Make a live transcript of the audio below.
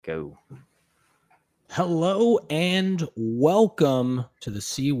Go. Hello and welcome to the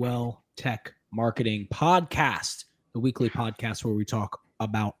Cwell Tech Marketing Podcast, the weekly podcast where we talk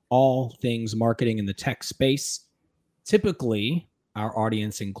about all things marketing in the tech space. Typically, our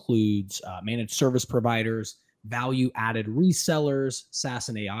audience includes managed service providers, value-added resellers, SaaS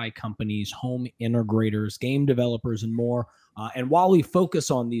and AI companies, home integrators, game developers, and more. And while we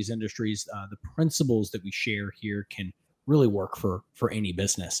focus on these industries, the principles that we share here can really work for any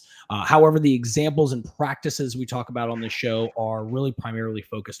business. However, the examples and practices we talk about on this show are really primarily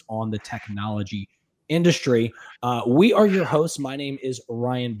focused on the technology industry. We are your hosts. My name is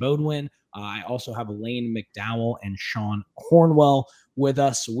Ryan Bodwin. I also have Lane McDowell and Sean Cornwell with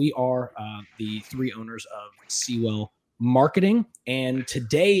us. We are the three owners of Cwell Marketing, and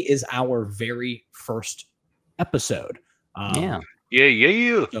today is our very first episode. Yeah.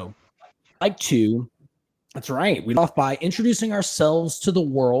 So I'd like to. That's right. We off by introducing ourselves to the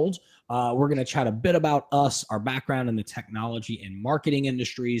world. We're going to chat a bit about us, our background in the technology and marketing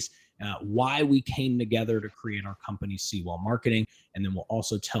industries, why we came together to create our company, Cwell Marketing, and then we'll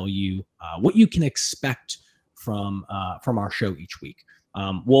also tell you what you can expect from our show each week.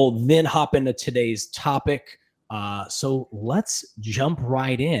 We'll then hop into today's topic. So let's jump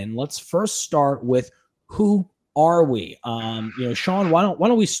right in. Let's first start with who are we? Sean, why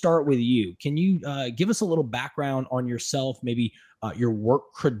don't we start with you? Can you give us a little background on yourself, maybe your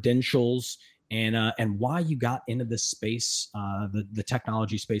work credentials, and why you got into this space, the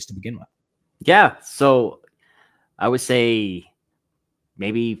technology space to begin with? Yeah. So I would say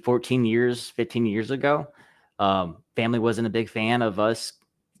maybe 15 years ago, family wasn't a big fan of us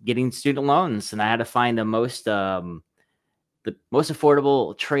getting student loans, and I had to find the most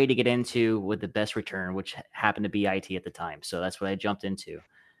affordable trade to get into with the best return, which happened to be IT at the time. So that's what I jumped into.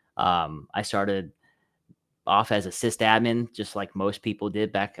 I started off as a sysadmin, just like most people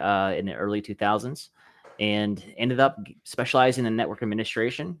did back in the early 2000s, and ended up specializing in network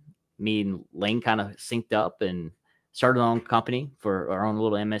administration. Me and Lane kind of synced up and started our own company for our own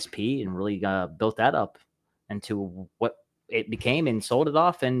little MSP and really built that up into what it became and sold it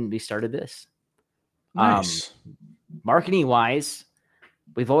off. And we started this. Nice. Marketing wise,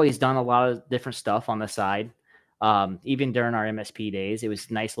 we've always done a lot of different stuff on the side. Even during our MSP days, it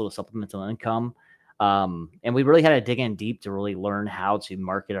was nice little supplemental income. And we really had to dig in deep to really learn how to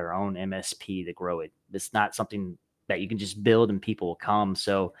market our own MSP to grow it. It's not something that you can just build and people will come.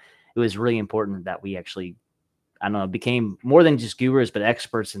 So it was really important that we actually, became more than just gurus, but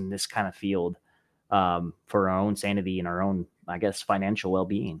experts in this kind of field for our own sanity and our own, financial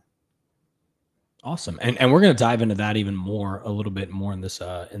well-being. Awesome. And we're going to dive into that even more, a little bit more in this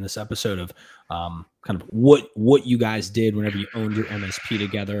episode of kind of what you guys did whenever you owned your MSP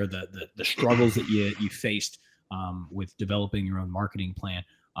together, the struggles that you faced with developing your own marketing plan.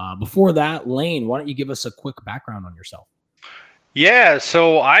 Before that, Lane, why don't you give us a quick background on yourself? Yeah,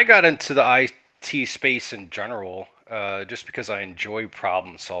 so I got into the IT space in general just because I enjoy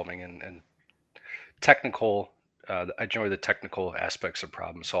problem solving and technical. I enjoy the technical aspects of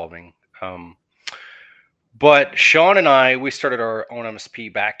problem solving. But Sean and we started our own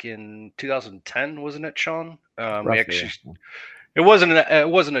MSP back in 2010, wasn't it, Sean? It wasn't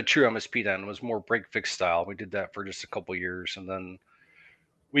a true MSP then. It was more break fix style. We did that for just a couple of years, and then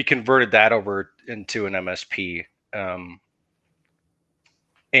we converted that over into an MSP.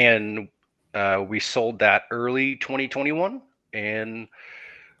 And we sold that early 2021, and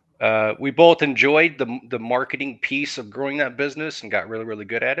we both enjoyed the marketing piece of growing that business and got really, really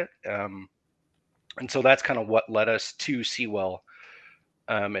good at it. And so that's kind of what led us to Cwell.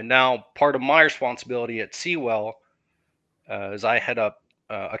 And now part of my responsibility at Cwell is I head up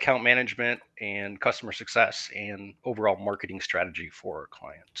account management and customer success and overall marketing strategy for our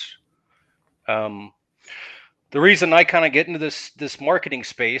clients. The reason I kind of get into this marketing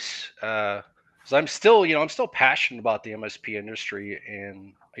space is I'm still passionate about the MSP industry,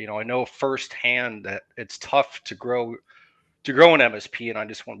 and I know firsthand that it's tough to grow an MSP, and I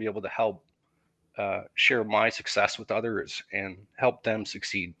just want to be able to help share my success with others and help them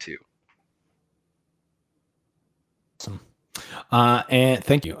succeed too. Awesome. And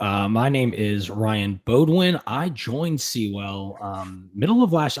thank you. My name is Ryan Bodwin. I joined Cwell middle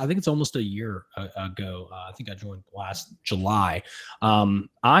of last. I think it's almost a year ago. I think I joined last July.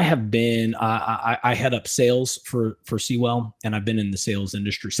 I have been. I head up sales for Cwell, and I've been in the sales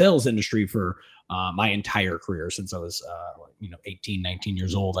industry for my entire career since I was 18, 19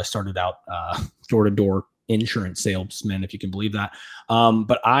 years old. I started out door to door insurance salesman, if you can believe that.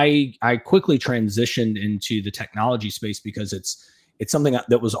 But I quickly transitioned into the technology space because it's something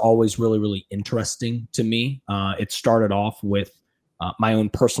that was always really, really interesting to me. It started off with my own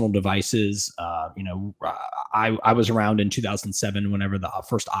personal devices. I was around in 2007 whenever the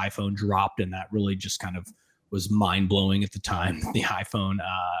first iPhone dropped, and that really just kind of was mind blowing at the time. The iPhone,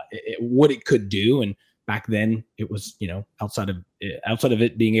 what it could do, and back then it was, outside of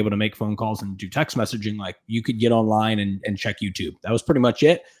it being able to make phone calls and do text messaging, like you could get online and check YouTube. That was pretty much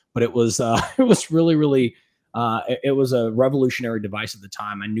it. But it was it was really, really it was a revolutionary device at the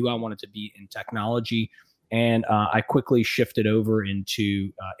time. I knew I wanted to be in technology, and I quickly shifted over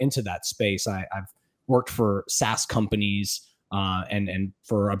into that space. I've worked for SaaS companies. And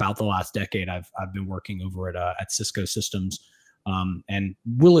for about the last decade, I've been working over at Cisco Systems, and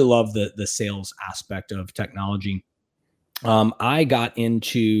really love the sales aspect of technology. I got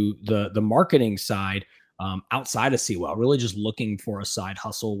into the marketing side outside of Cwell, really just looking for a side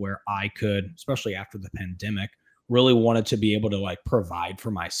hustle where I could, especially after the pandemic, really wanted to be able to like provide for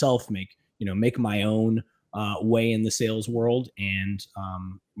myself, make my own way in the sales world, and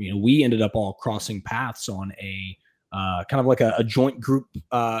we ended up all crossing paths on a kind of like a joint group,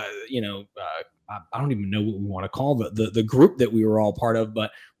 I don't even know what we want to call the group that we were all part of,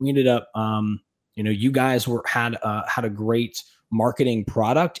 but we ended up, you guys had a great marketing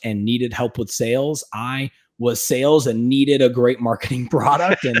product and needed help with sales. I was sales and needed a great marketing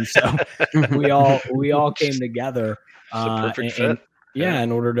product, and so we all came together. It's a perfect fit.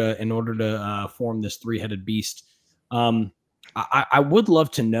 In order to form this three-headed beast. I would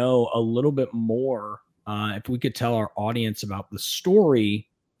love to know a little bit more. If we could tell our audience about the story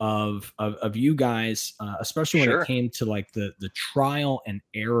of you guys, especially when it came to like the trial and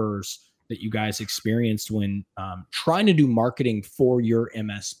errors that you guys experienced when trying to do marketing for your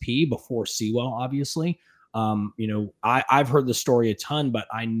MSP before Cwell, obviously. I've heard the story a ton, but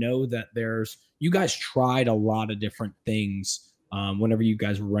I know that you guys tried a lot of different things whenever you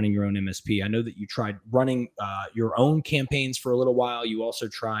guys were running your own MSP. I know that you tried running your own campaigns for a little while. You also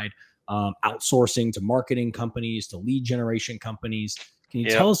tried outsourcing to marketing companies, to lead generation companies. Can you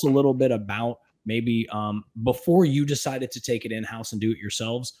tell us a little bit about maybe before you decided to take it in-house and do it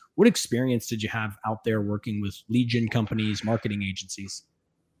yourselves, what experience did you have out there working with lead gen companies, marketing agencies?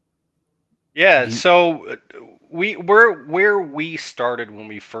 Yeah, so where we started when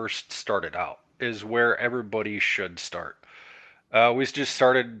we first started out is where everybody should start. We just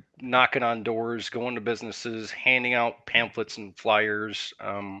started knocking on doors, going to businesses, handing out pamphlets and flyers.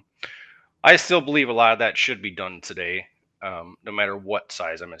 I still believe a lot of that should be done today, no matter what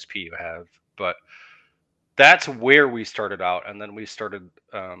size MSP you have. But that's where we started out, and then we started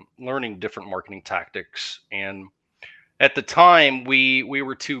learning different marketing tactics. And at the time, we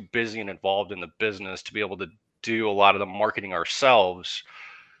were too busy and involved in the business to be able to do a lot of the marketing ourselves.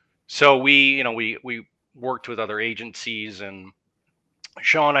 So we worked with other agencies. And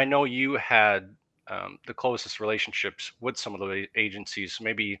Sean, I know you had the closest relationships with some of the agencies.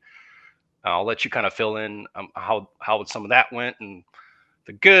 Maybe I'll let you kind of fill in how some of that went, and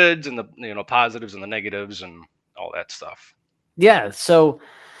the goods and the positives and the negatives and all that stuff. Yeah. So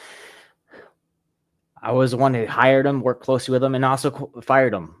I was the one who hired him, worked closely with him, and also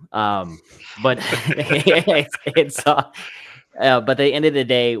fired him. But but at the end of the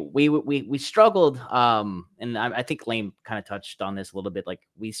day, we struggled. And I think Lane kind of touched on this a little bit. Like,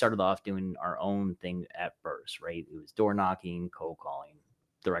 we started off doing our own thing at first, right? It was door knocking, cold calling,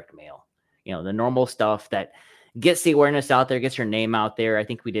 direct mail, the normal stuff that gets the awareness out there, gets your name out there. I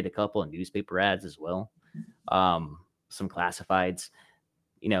think we did a couple of newspaper ads as well. Some classifieds,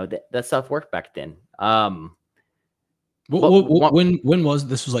 that stuff worked back then. When was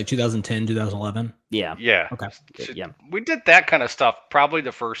this? Was like 2010, 2011? Yeah. Okay. So we did that kind of stuff probably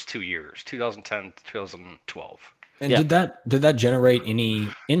the first 2 years, 2010, 2012. And did that generate any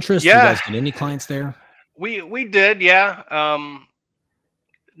interest? Did you guys get any clients there? We did, yeah.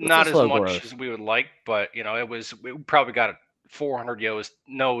 Not as much growth as we would like, but we probably got 400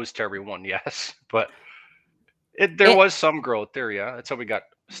 no's to every one yes, but there was some growth there. Yeah, that's how we got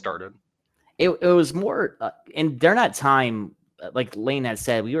started. It was more and during that time, like Lane had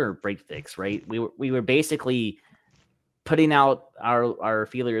said, we were break fix, right? We were basically putting out our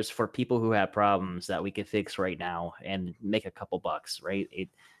feelers for people who had problems that we could fix right now and make a couple bucks, right?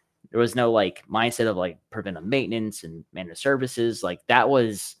 There was no like mindset of like preventive maintenance and managed services. Like, that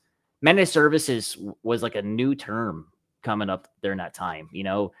was managed services was like a new term coming up during that time.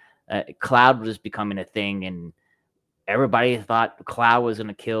 Cloud was becoming a thing, and everybody thought cloud was going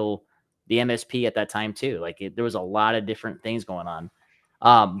to kill the MSP at that time too. Like, there was a lot of different things going on.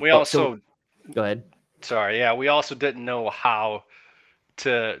 Go ahead. Sorry. Yeah. We also didn't know how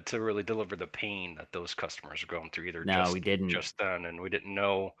to really deliver the pain that those customers are going through we didn't just then. And we didn't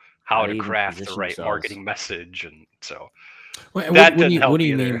know how to craft the right marketing message. And so What, That what do didn't you help what do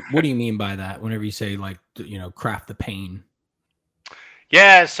you either. mean? What do you mean by that? Whenever you say like craft the pain.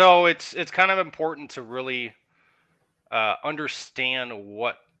 Yeah, so it's kind of important to really understand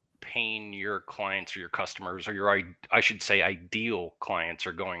what pain your clients or your customers or I should say ideal clients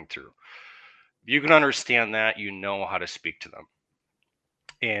are going through. If you can understand that, you know how to speak to them,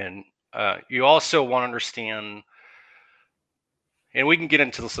 and you also want to understand. And we can get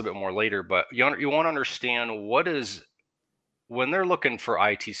into this a little bit more later, but you want to understand what is when they're looking for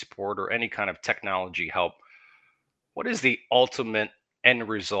IT support or any kind of technology help. What is the ultimate end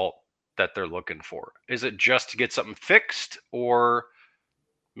result that they're looking for? Is it just to get something fixed, or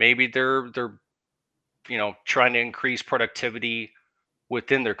maybe they're trying to increase productivity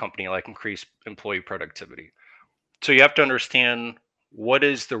within their company, like increase employee productivity? So you have to understand what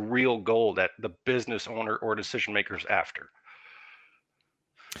is the real goal that the business owner or decision makers after.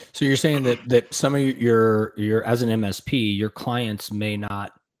 So you're saying that some of your as an MSP, your clients may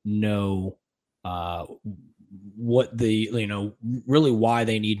not know what the really why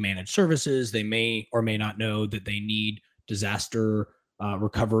they need managed services. They may or may not know that they need disaster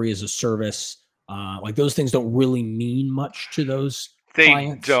recovery as a service. Like those things don't really mean much to those They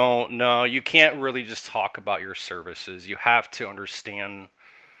clients. don't know. You can't really just talk about your services. You have to understand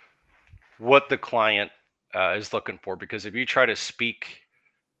what the client is looking for, because if you try to speak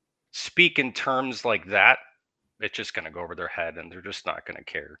in terms like that, it's just going to go over their head and they're just not going to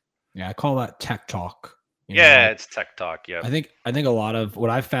care. Yeah, I call that tech talk. Yeah, it's tech talk. Yeah. I think a lot of what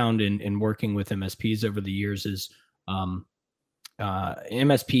I've found in working with MSPs over the years is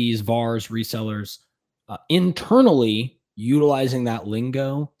MSPs, VARs, resellers, internally utilizing that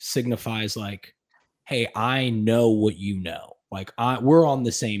lingo signifies like, hey, I know what you know. Like we're on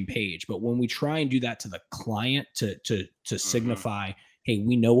the same page. But when we try and do that to the client to signify, hey,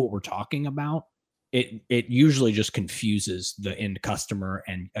 we know what we're talking about, it usually just confuses the end customer,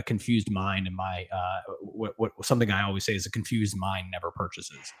 and a confused mind. And my what something I always say is a confused mind never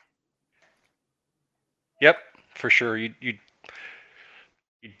purchases. Yep, for sure. You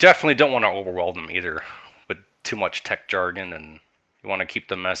definitely don't want to overwhelm them either with too much tech jargon, and you want to keep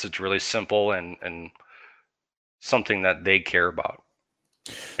the message really simple and something that they care about.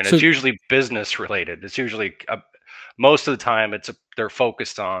 And So it's usually business related. It's usually most of the time they're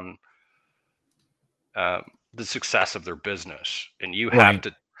focused on the success of their business, and you have right.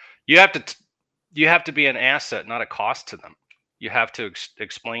 to you have to you have to be an asset, not a cost to them. You have to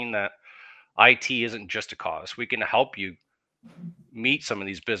explain that IT isn't just a cost. We can help you meet some of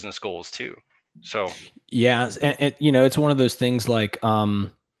these business goals too. So Yeah, and it's one of those things like how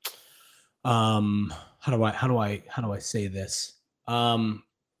do I say this?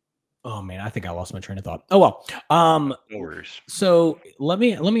 Oh man, I think I lost my train of thought. Oh well. no worries. So let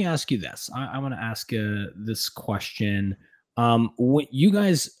me ask you this. I want to ask this question. What you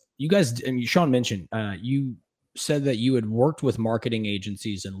guys and Sean mentioned, you said that you had worked with marketing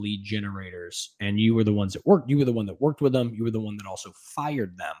agencies and lead generators, and you were the ones that worked. You were the one that worked with them. You were the one that also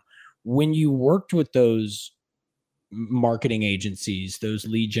fired them. When you worked with those marketing agencies, those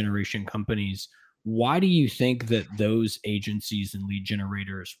lead generation companies, why do you think that those agencies and lead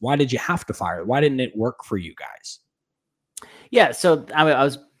generators, why did you have to fire? Why didn't it work for you guys? Yeah, so I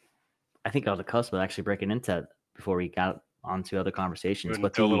think I was a cusp of actually breaking into it before we got onto other conversations. Went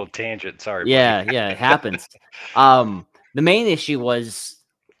But into a little tangent. Sorry, yeah, buddy. yeah, it happens. The main issue was,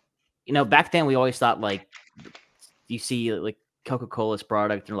 back then we always thought like you see like Coca-Cola's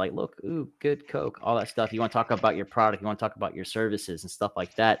product, and they're like, look, ooh, good Coke, all that stuff. You want to talk about your product, you want to talk about your services and stuff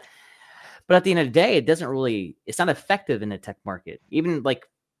like that. But at the end of the day, it's not effective in the tech market. Even like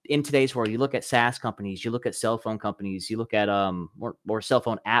in today's world, you look at SaaS companies, you look at cell phone companies, you look at more cell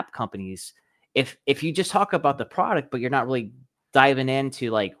phone app companies. If you just talk about the product, but you're not really diving into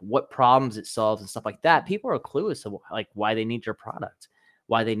like what problems it solves and stuff like that, people are clueless to like why they need your product,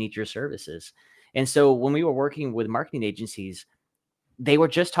 why they need your services. And so when we were working with marketing agencies, they were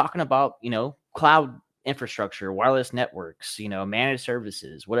just talking about, cloud infrastructure, wireless networks, managed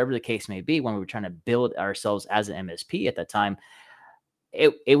services, whatever the case may be. When we were trying to build ourselves as an MSP at that time,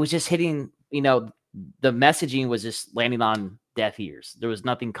 it was just hitting, the messaging was just landing on deaf ears. There was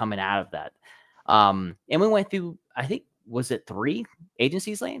nothing coming out of that. And we went through, I think, was it 3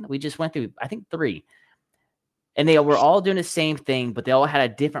 agencies, Lane? We just went through, I think, 3. And they were all doing the same thing, but they all had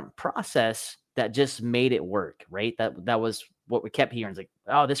a different process that just made it work, right? That was what we kept hearing. It's like,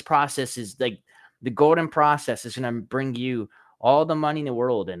 oh, this process is like the golden process is going to bring you all the money in the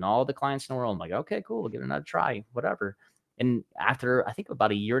world and all the clients in the world. I'm like, okay, cool. We'll give it another try, whatever. And after, I think,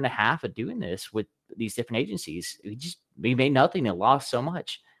 about a year and a half of doing this with these different agencies, we made nothing and lost so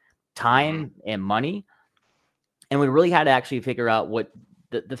much time and money. And we really had to actually figure out what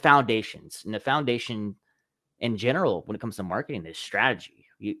the foundations, and the foundation in general when it comes to marketing is strategy.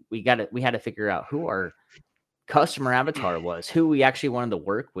 We had to figure out who our customer avatar was, who we actually wanted to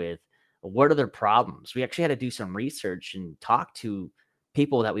work with, what are their problems. We actually had to do some research and talk to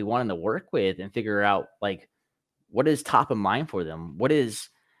people that we wanted to work with and figure out like what is top of mind for them, what is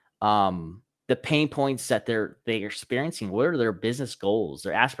the pain points that they're experiencing, what are their business goals,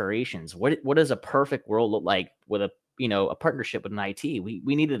 their aspirations, what does a perfect world look like with a partnership with an IT.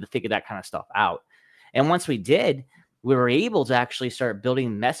 We needed to figure that kind of stuff out. And once we did, we were able to actually start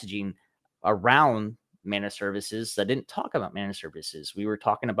building messaging around managed services that didn't talk about managed services. We were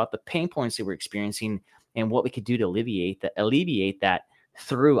talking about the pain points that we're experiencing and what we could do to alleviate that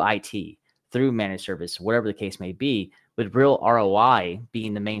through IT, through managed service, whatever the case may be, with real ROI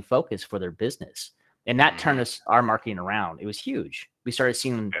being the main focus for their business. And that turned our marketing around. It was huge. We started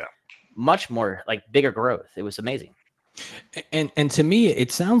seeing much more like bigger growth. It was amazing. And to me,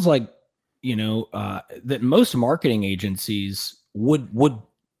 it sounds like, that most marketing agencies would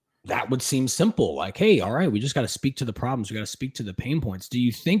seem simple. Like, hey, all right, we just got to speak to the problems. We got to speak to the pain points. Do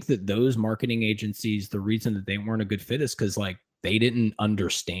you think that those marketing agencies, the reason that they weren't a good fit is because like they didn't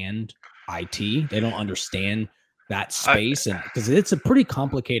understand IT? They don't understand that space, and because it's a pretty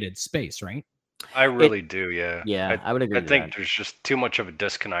complicated space, right? I really do. Yeah. Yeah, I would agree. I think there's just too much of a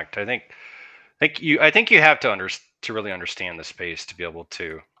disconnect. I think you have to really understand the space to be able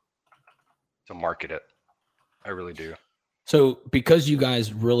to market it. I really do. So because you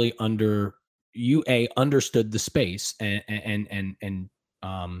guys really understood the space and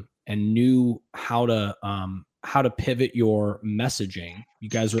knew how to pivot your messaging, you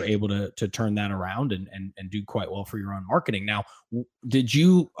guys were able to turn that around and do quite well for your own marketing. Now, did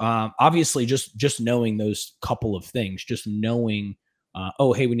you obviously just knowing those couple of things, just knowing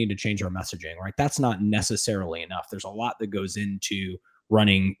oh, hey, we need to change our messaging, right? That's not necessarily enough. There's a lot that goes into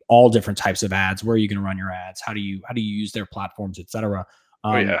running all different types of ads. Where are you going to run your ads? How do you use their platforms, et cetera?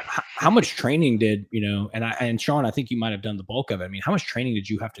 How much training did, and Sean, I think you might've done the bulk of it. I mean, how much training did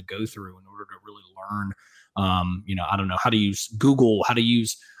you have to go through in order to really learn, I don't know, how to use Google, how to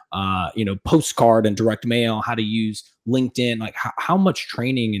use, postcard and direct mail, how to use LinkedIn? Like how much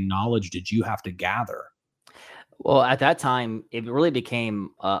training and knowledge did you have to gather? Well, at that time, it really became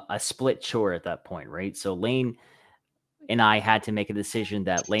a split chore at that point, right? So Lane and I had to make a decision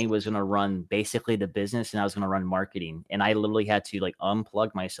that Lane was going to run basically the business and I was going to run marketing. And I literally had to like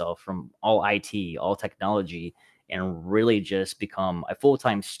unplug myself from all IT, all technology, and really just become a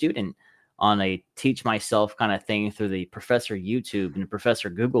full-time student on a teach myself kind of thing through the Professor YouTube and Professor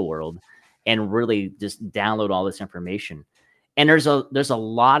Google world, and really just download all this information. And there's a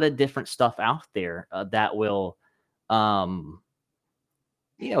lot of different stuff out there that will,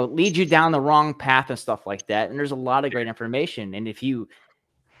 lead you down the wrong path and stuff like that. And there's a lot of great information. And if you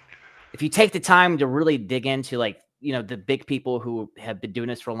take the time to really dig into like, the big people who have been doing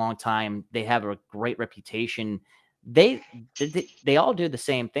this for a long time, they have a great reputation. They all do the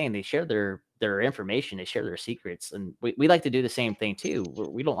same thing. They share their information. They share their secrets. And we like to do the same thing too.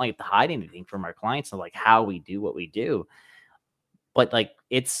 We don't like to hide anything from our clients and like how we do what we do. But like,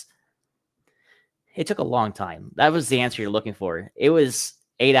 it took a long time. That was the answer you're looking for. It was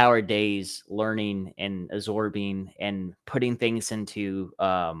 8-hour days learning and absorbing and putting things into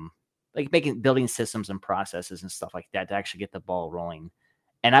building systems and processes and stuff like that to actually get the ball rolling.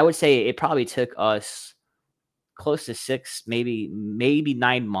 And I would say it probably took us close to 6, maybe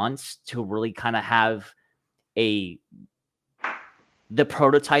 9 months to really kind of have the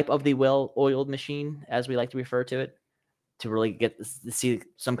prototype of the well-oiled machine, as we like to refer to it, to really get to see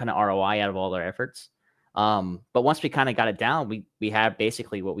some kind of ROI out of all our efforts. But once we kind of got it down, we have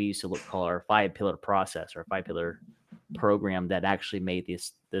basically what we used to call our 5-pillar process or 5-pillar program that actually made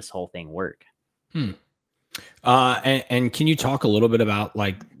this whole thing work. And can you talk a little bit about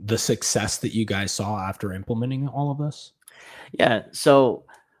like the success that you guys saw after implementing all of this? Yeah. So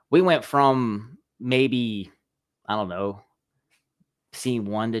we went from maybe, I don't know, seeing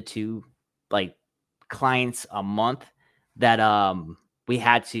 1 to 2 like clients a month that we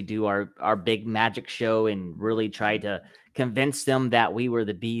had to do our big magic show and really try to convince them that we were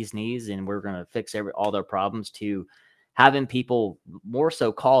the bee's knees and we're going to fix all their problems, to having people more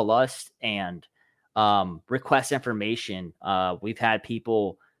so call us and request information. We've had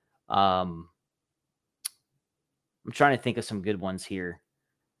people, I'm trying to think of some good ones here.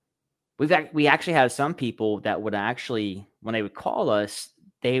 We actually had some people that would actually, when they would call us,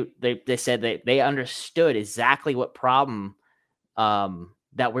 they said that they understood exactly what problem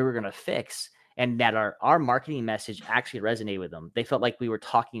that we were going to fix, and that our marketing message actually resonated with them. They felt like we were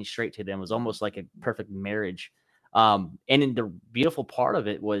talking straight to them. It was almost like a perfect marriage And then the beautiful part of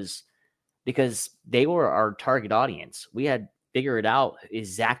it was because they were our target audience. We had figured out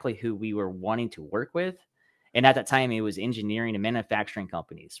exactly who we were wanting to work with. And at that time, it was engineering and manufacturing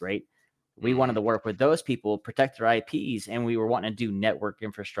companies, right? We wanted to work with those people, protect their IPs, and we were wanting to do network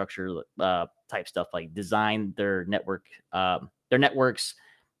infrastructure type stuff, like design their networks,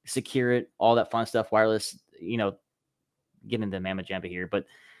 secure it, all that fun stuff, wireless, get into mamma jamma here, but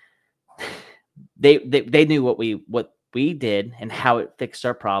they knew what we did and how it fixed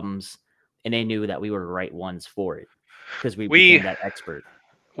our problems, and they knew that we were the right ones for it because we became that expert.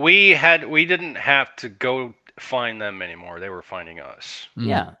 We didn't have to go find them anymore. They were finding us.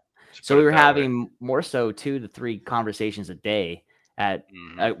 Yeah. So we were having more so 2 to 3 conversations a day at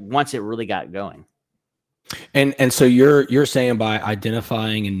once it really got going. And so you're saying by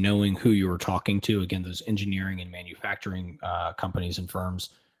identifying and knowing who you were talking to, again, those engineering and manufacturing companies and firms,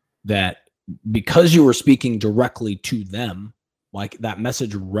 that because you were speaking directly to them, like that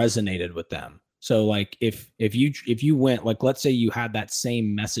message resonated with them. So like if you went, like, let's say you had that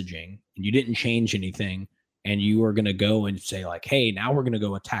same messaging and you didn't change anything, and you were going to go and say like, hey, now we're going to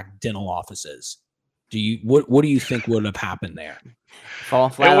go attack dental offices. What do you think would have happened there?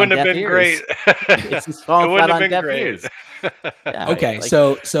 Falling flat. It wouldn't have been great. It's just falling flat on deaf ears. Yeah, okay,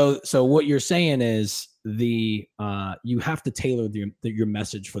 so what you're saying is you have to tailor your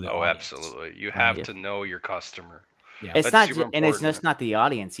message for the audience. Absolutely. You have to know your customer. Yeah, it's not, and it's just not the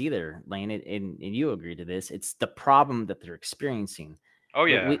audience either, Lane. And you agree to this. It's the problem that they're experiencing. Oh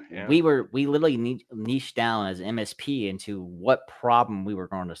yeah, we literally niched down as MSP into what problem we were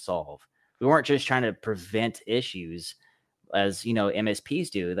going to solve. We weren't just trying to prevent issues, as MSPs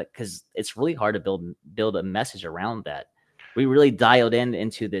do, that because it's really hard to build a message around that. We really dialed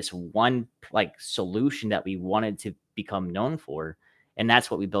into this one solution that we wanted to become known for, and that's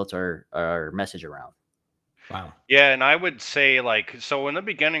what we built our message around. Wow. Yeah, and I would say so in the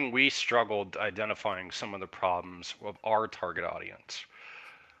beginning we struggled identifying some of the problems of our target audience.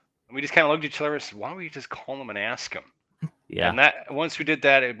 And we just kind of looked at each other and said, why don't we just call them and ask them? Yeah. And that once we did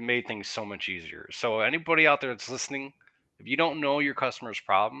that, it made things so much easier. So anybody out there that's listening, if you don't know your customers'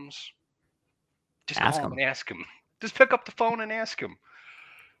 problems, just call them and ask them. Just pick up the phone and ask them.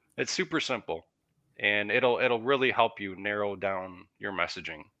 It's super simple, and it'll really help you narrow down your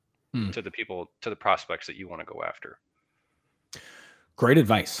messaging to the prospects that you want to go after. Great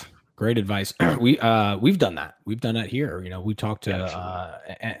advice. We've done that. We've done that here. We talked to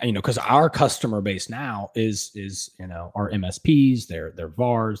because our customer base now is our MSPs, their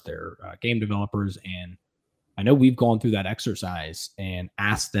VARs, their game developers, and I know we've gone through that exercise and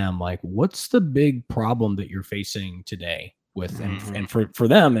asked them like, what's the big problem that you're facing today with, and for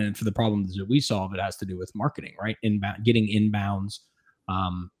them and for the problems that we solve, it has to do with marketing, right? Getting inbounds.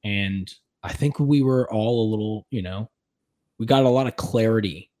 And I think we were all a little, we got a lot of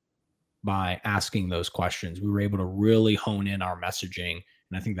clarity by asking those questions. We were able to really hone in our messaging.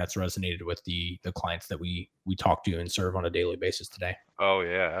 And I think that's resonated with the clients that we talk to and serve on a daily basis today. Oh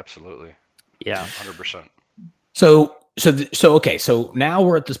yeah, absolutely. Yeah. 100%. So okay. So now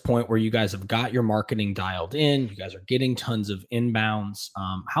we're at this point where you guys have got your marketing dialed in. You guys are getting tons of inbounds.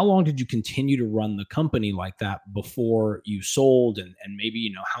 How long did you continue to run the company like that before you sold? And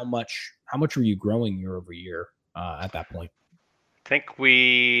maybe, how much were you growing year over year at that point? I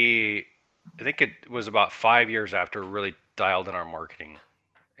think it was about 5 years after we really dialed in our marketing,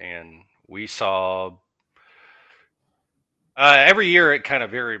 and we saw every year it kind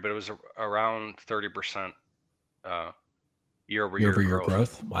of varied, but it was around 30% year over year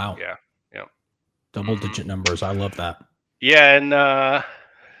growth. Wow. Yeah. Double-digit numbers. I love that. Yeah, and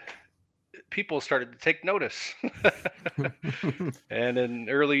people started to take notice. And in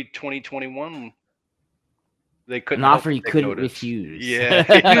early 2021, they couldn't. An offer you couldn't refuse. Yeah.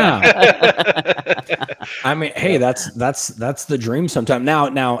 I mean, hey, that's the dream sometimes.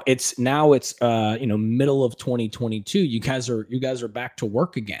 Now it's middle of 2022. You guys are back to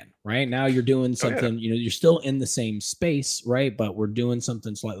work again, right? Now you're doing something, you're still in the same space, right? But we're doing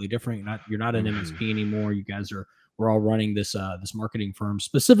something slightly different. You're not an MSP anymore. We're all running this marketing firm,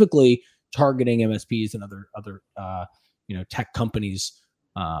 specifically targeting MSPs and other tech companies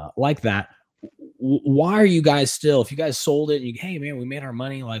like that. Why are you guys still, if you guys sold it and hey man, we made our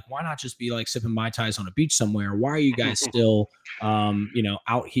money, like why not just be like sipping Mai Tais on a beach somewhere? Why are you guys still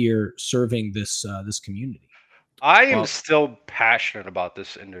out here serving this community? I am still passionate about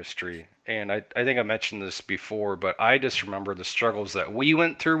this industry, and I think I mentioned this before, but I just remember the struggles that we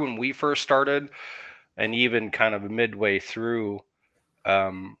went through when we first started, and even kind of midway through.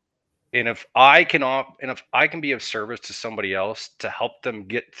 And if I can be of service to somebody else to help them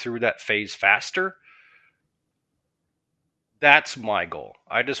get through that phase faster, That's my goal.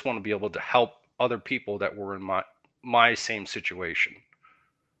 I just want to be able to help other people that were in my same situation.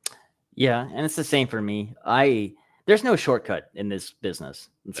 Yeah, and it's the same for me. There's no shortcut in this business,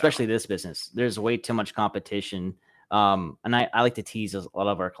 especially this business. There's way too much competition. And I like to tease a lot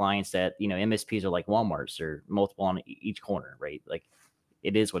of our clients that, MSPs are like Walmarts or multiple on each corner, right? Like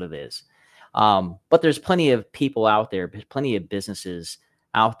it is what it is. But there's plenty of people out there, plenty of businesses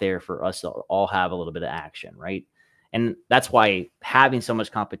out there for us to all have a little bit of action, right? And that's why having so much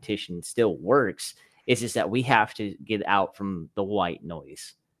competition still works. It's just that we have to get out from the white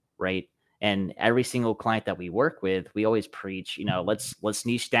noise, right? And every single client that we work with, we always preach, let's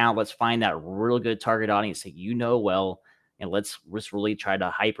niche down, let's find that real good target audience that well, and let's really try to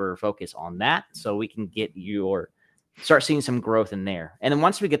hyper focus on that so we can start seeing some growth in there. And then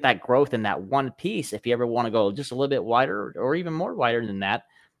once we get that growth in that one piece, if you ever want to go just a little bit wider or even more wider than that,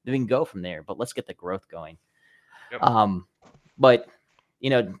 then we can go from there. But let's get the growth going. Yep. But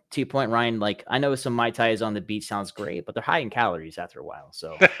to your point, Ryan, like I know some Mai Tais on the beach sounds great, but they're high in calories after a while.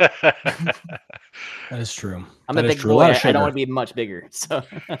 So that is true. I'm a big boy. I don't want to be much bigger. So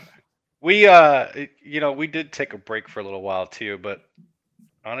we we did take a break for a little while too, but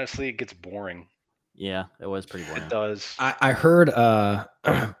honestly, it gets boring. Yeah, it was pretty boring. It does. I heard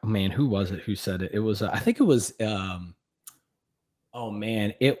man, who was it who said it? It was I think it was oh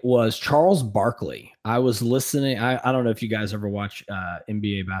man, it was Charles Barkley. I was listening. I don't know if you guys ever watch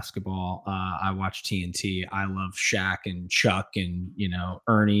NBA basketball. I watch TNT. I love Shaq and Chuck and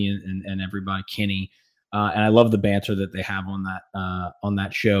Ernie and everybody, Kenny, and I love the banter that they have on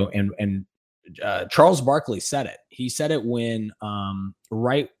that show. And Charles Barkley said it. He said it when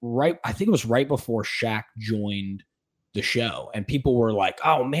right. I think it was right before Shaq joined the show, and people were like,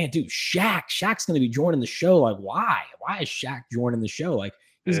 "Oh man, dude, Shaq's going to be joining the show. Like, why is Shaq joining the show? Like,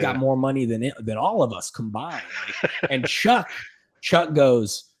 he's got more money than all of us combined." Like, and Chuck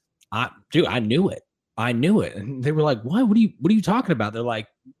goes, I knew it. And they were like, "What? What are you talking about?" They're like,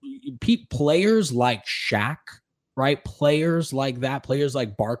 players like Shaq, right? Players like that, players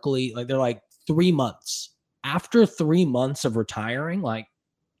like Barkley, like they're like 3 months after 3 months of retiring, like.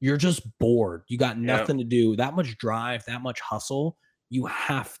 You're just bored. You got nothing to do. That much drive, that much hustle. You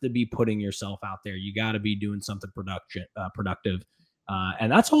have to be putting yourself out there. You got to be doing something productive.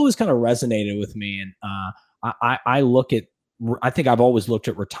 And that's always kind of resonated with me. And I think I've always looked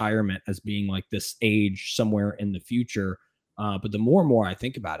at retirement as being like this age somewhere in the future. But the more and more I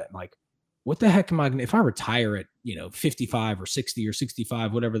think about it, like, what the heck am I going to, if I retire at, 55 or 60 or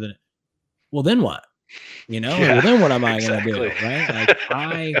 65, whatever, then what? Well, then what am I going to do? Right?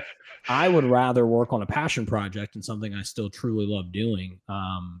 Like I would rather work on a passion project and something I still truly love doing.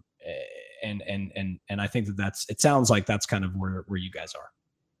 And I think it sounds like that's kind of where you guys are.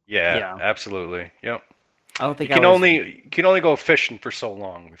 Yeah, absolutely. Yep. I don't think you can only go fishing for so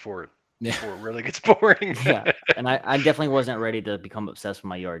long before it really gets boring. Yeah. And I definitely wasn't ready to become obsessed with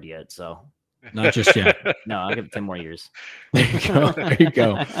my yard yet. So not just yet. No, I'll give it 10 more years. There you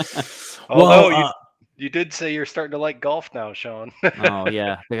go. Although you did say you're starting to like golf now, Sean. Oh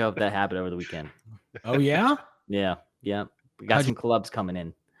yeah, pick up that habit over the weekend. Oh yeah, yeah. We got some clubs coming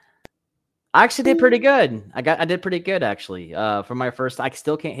in. I actually did pretty good. I did pretty good actually. For my first, I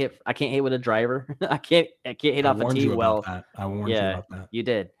can't hit with a driver. I can't hit off a tee well. I warned you about that. You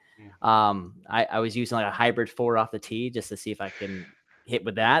did. I was using like a hybrid 4 off the tee just to see if I can hit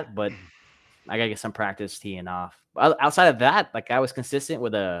with that, but I gotta get some practice teeing off. Outside of that, like I was consistent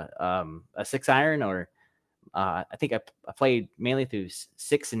with a 6 iron, or I think I played mainly through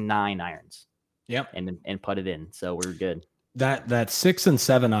 6 and 9 irons. Yep, and put it in, so we're good. That 6 and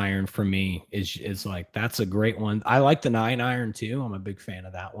 7 iron for me is like, that's a great one. I like the 9 iron too. I'm a big fan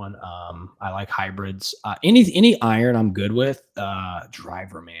of that one. I like hybrids. Any iron I'm good with.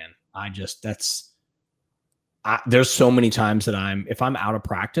 Driver, man. There's so many times that if I'm out of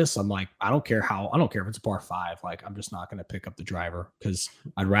practice, I'm like, I don't care if it's a par 5. Like, I'm just not going to pick up the driver because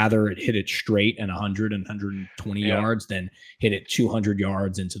I'd rather hit it straight and 100 and 120 yards than hit it 200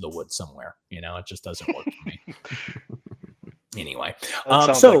 yards into the woods somewhere. It just doesn't work for me. Anyway,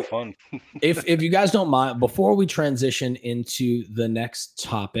 so like fun. if you guys don't mind, before we transition into the next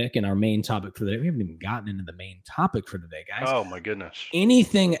topic and our main topic for the day, we haven't even gotten into the main topic for today, guys. Oh my goodness!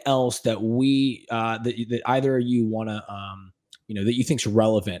 Anything else that we that either of you want to that you think's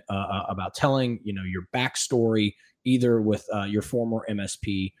relevant about telling your backstory, either with your former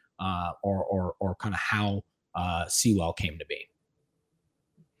MSP or kind of how Cwell came to be?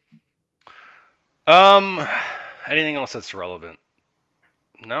 Anything else that's relevant?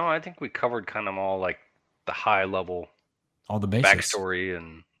 No, I think we covered kind of all like the high level, all the basics, backstory,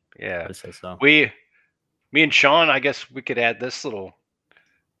 and I would say so. Me and Sean, I guess we could add this little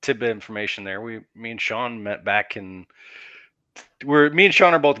tidbit information there. Me and Sean met back in. Me and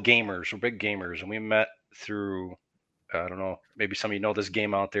Sean are both gamers. We're big gamers, and we met through. I don't know. Maybe some of you know this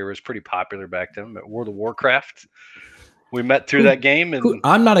game out there. It was pretty popular back then. But World of Warcraft. We met through that game, and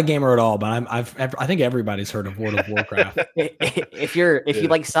I'm not a gamer at all, but I think everybody's heard of World of Warcraft. If you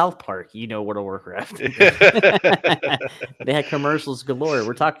like South Park, you know World of Warcraft. They had commercials galore.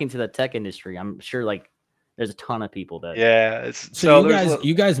 We're talking to the tech industry. I'm sure like there's a ton of people that. Yeah. So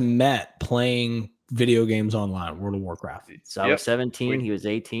you guys met playing video games online, World of Warcraft. So I was 17, he was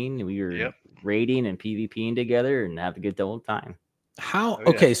 18, and we were raiding and PvPing together and have a good old time.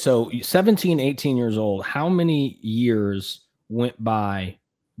 Okay, so 17, 18 years old, how many years went by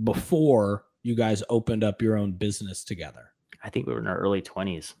before you guys opened up your own business together? I think we were in our early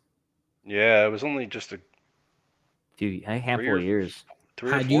 20s. Yeah, it was only just a handful of years.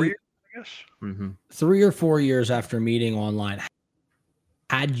 3 or 4 years, I guess. Mm-hmm. 3 or 4 years after meeting online,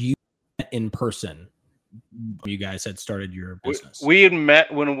 had you met in person? You guys had started your business. We had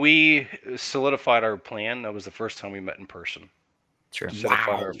met when we solidified our plan. That was the first time we met in person. Sure.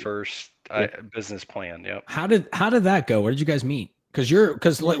 Solidified our first business plan. Yep. How did that go? Where did you guys meet?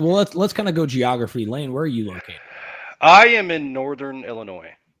 Let's kind of go geography. Lane, where are you located? I am in northern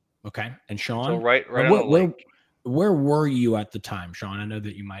Illinois. Okay, and Sean, so right on the lake. Where were you at the time, Sean? I know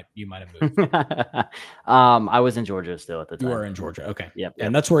that you might have moved. I was in Georgia still at the time. You were in Georgia, okay. Yep.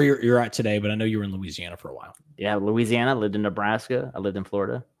 And that's where you're at today. But I know you were in Louisiana for a while. Yeah, Louisiana. Lived in Nebraska. I lived in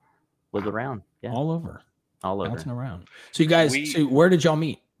Florida. Lived around. Yeah, all over. Bouncing around. So you guys, where did y'all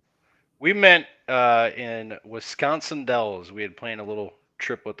meet? We met in Wisconsin Dells. We had planned a little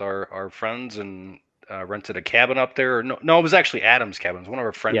trip with our friends and rented a cabin up there. No, it was actually Adam's cabin. It was one of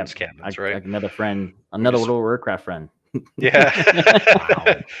our friends' cabins, right? Another friend, another little Warcraft friend. Yeah.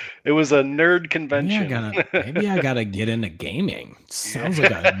 Wow. It was a nerd convention. Maybe I gotta get into gaming. Sounds like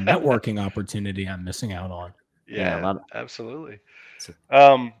a networking opportunity I'm missing out on. Yeah, absolutely.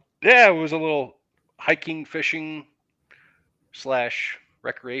 Yeah, it was a little hiking, fishing /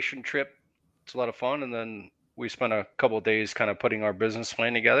 recreation trip. It's a lot of fun. And then we spent a couple of days kind of putting our business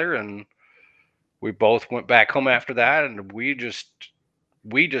plan together, and we both went back home after that, and we just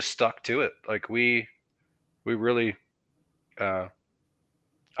stuck to it. Like we really, I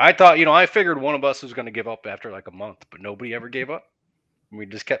thought, I figured one of us was going to give up after like a month, but nobody ever gave up. We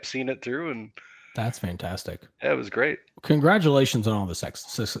just kept seeing it through, and that's fantastic. Yeah, it was great. Congratulations on all the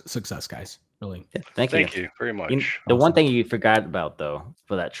success, guys. Really. Yeah, thank you very much. The one thing you forgot about though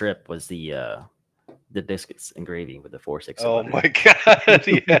for that trip was the biscuits and gravy with the 4-6. Oh my god!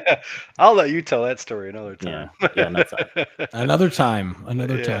 Yeah, I'll let you tell that story another time. Yeah, another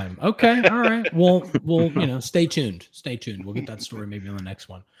time. Okay, all right. We'll stay tuned. We'll get that story maybe on the next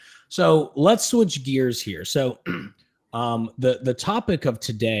one. So let's switch gears here. So the topic of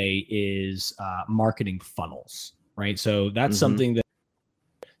today is marketing funnels, right? So that's something that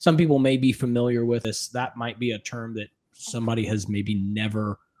some people may be familiar with. That might be a term that somebody has maybe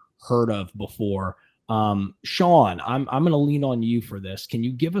never heard of before. Sean, I'm going to lean on you for this. Can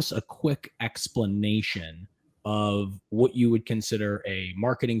you give us a quick explanation of what you would consider a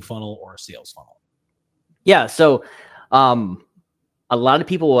marketing funnel or a sales funnel? Yeah. So, a lot of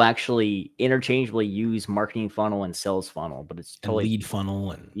people will actually interchangeably use marketing funnel and sales funnel, but it's totally lead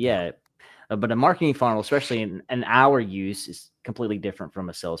funnel but a marketing funnel, especially in our use, is completely different from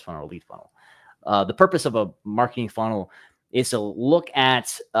a sales funnel or lead funnel. The purpose of a marketing funnel is to look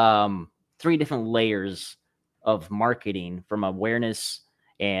at 3 different layers of marketing, from awareness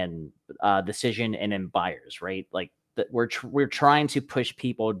and decision and then buyers, right? Like we're trying to push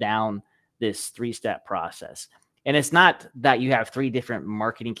people down this 3-step process. And it's not that you have 3 different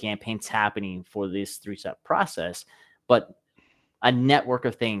marketing campaigns happening for this 3-step process, but a network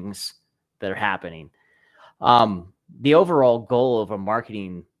of things that are happening. The overall goal of a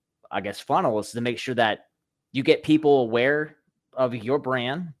marketing, funnel is to make sure that you get people aware of your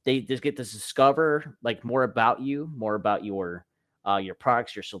brand. They just get to discover like more about you, more about your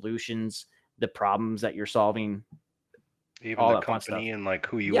products, your solutions, the problems that you're solving. Even the company and like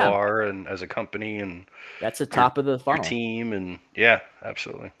who you are and as a company, and that's the top of the funnel. Your team, and yeah,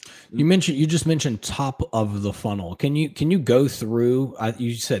 absolutely. You just mentioned top of the funnel. Can you go through?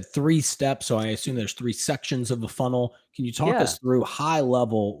 You said 3 steps, so I assume there's 3 sections of the funnel. Can you talk us through high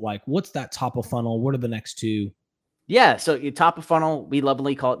level, like what's that top of funnel? What are the next 2? Yeah, so your top of funnel, we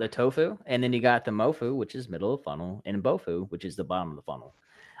lovingly call it the tofu, and then you got the mofu, which is middle of funnel, and bofu, which is the bottom of the funnel.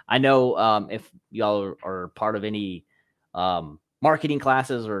 I know if y'all are part of any marketing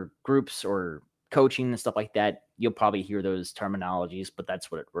classes or groups or coaching and stuff like that, you'll probably hear those terminologies, but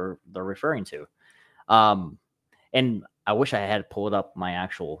that's what they're referring to. And I wish I had pulled up my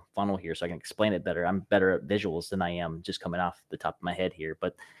actual funnel here so I can explain it better. I'm better at visuals than I am just coming off the top of my head here.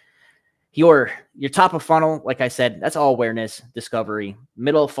 But your top of funnel, like I said, that's all awareness, discovery.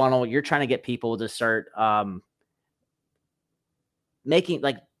 Middle of funnel, you're trying to get people to start making,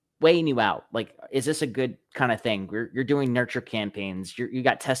 like, weighing you out. Like, is this a good kind of thing? You're doing nurture campaigns. You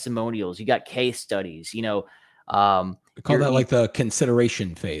got testimonials. You got case studies. You know, we call that like the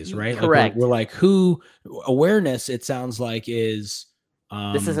consideration phase, right? Correct. Like we're like, who awareness, it sounds like, is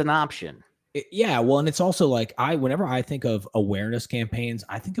this is an option. Yeah, well, and it's also like whenever I think of awareness campaigns,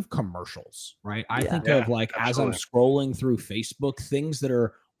 I think of commercials, right? I think of like as I'm scrolling through Facebook, things that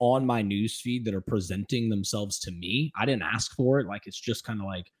are on my news feed that are presenting themselves to me. I didn't ask for it. Like, it's just kind of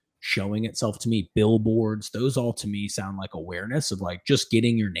like showing itself to me. Billboards, those all to me sound like awareness of like just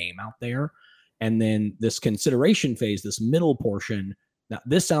getting your name out there. And then this consideration phase, this middle portion, now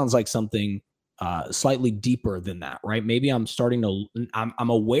this sounds like something slightly deeper than that, right? Maybe I'm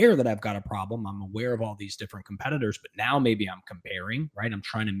aware that I've got a problem. I'm aware of all these different competitors, but now maybe I'm comparing, right? I'm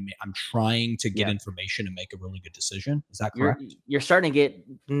trying to get information and make a really good decision. Is that correct? You're starting to get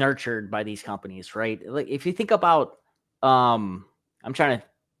nurtured by these companies, right? Like, if you think about, we'll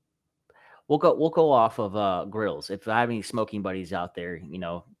go off of grills. If I have any smoking buddies out there, you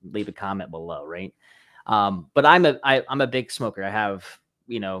know, leave a comment below, right? But I'm a big smoker. I have,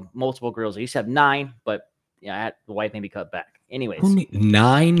 you know, multiple grills. I used to have 9, but the wife made me cut back. Anyways,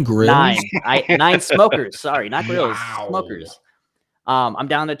 9 grills? 9 smokers. Sorry, not grills, Wow. smokers. I'm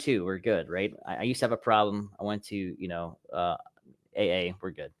down to 2. We're good, right? I used to have a problem. I went to, you know, AA.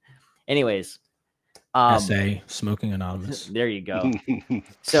 We're good. Anyways, SA, Smoking Anonymous. There you go.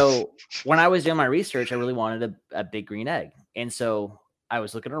 So when I was doing my research, I really wanted a big green egg, and so I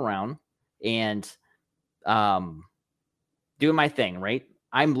was looking around and doing my thing, right?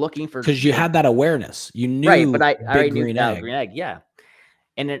 I'm looking for, because you had that awareness, you knew, right? But I already knew green egg, yeah.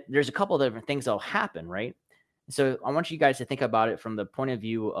 And there's a couple of different things that'll happen, right? So I want you guys to think about it from the point of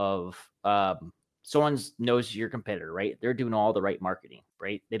view of someone knows your competitor, right? They're doing all the right marketing,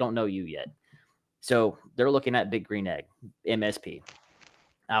 right? They don't know you yet, so they're looking at big green egg, MSP.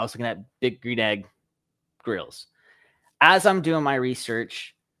 I was looking at big green egg grills. As I'm doing my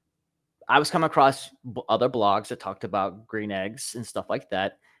research, I was coming across other blogs that talked about green eggs and stuff like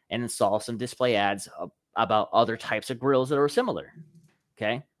that, and saw some display ads about other types of grills that are similar.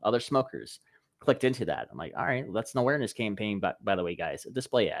 Okay, other smokers. Clicked into that. I'm like, all right, well, that's an awareness campaign, by the way, guys, a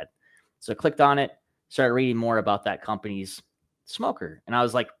display ad. So I clicked on it, started reading more about that company's smoker, and I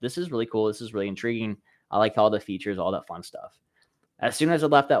was like, this is really cool. This is really intriguing. I like all the features, all that fun stuff. As soon as I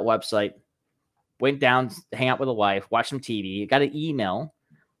left that website, went down to hang out with the wife, watch some TV, got an email.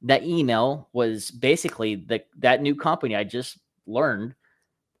 That email was basically that new company I just learned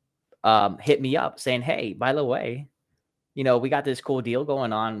hit me up saying, hey, by the way, you know, we got this cool deal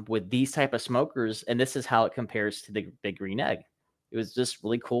going on with these type of smokers, and this is how it compares to the big green egg. It was just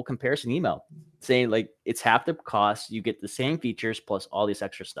really cool comparison email saying, like, it's half the cost. You get the same features plus all this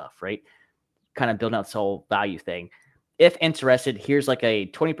extra stuff, right? Kind of building out this whole value thing. If interested, here's like a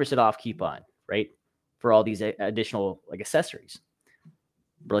 20% off coupon, right? For all these additional like accessories.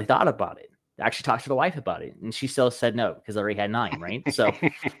 Really thought about it. I actually talked to the wife about it, and she still said no because I already had 9, right? So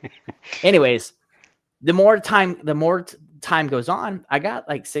anyways, the more time goes on, I got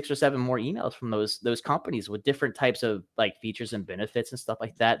like 6 or 7 more emails from those companies with different types of like features and benefits and stuff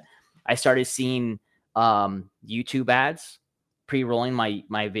like that. I started seeing YouTube ads pre-rolling my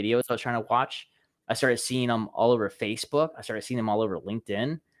videos I was trying to watch. I started seeing them all over Facebook. I started seeing them all over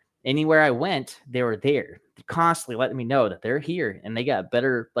LinkedIn. Anywhere I went, they were there. They're constantly letting me know that they're here and they got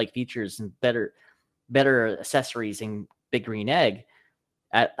better like features and better accessories and big green egg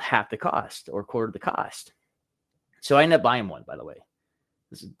at half the cost or quarter the cost. So I ended up buying one, by the way.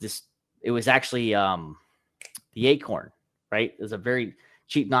 It was actually the Acorn, right? It was a very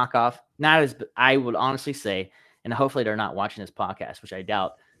cheap knockoff. Not as I would honestly say, and hopefully they're not watching this podcast, which I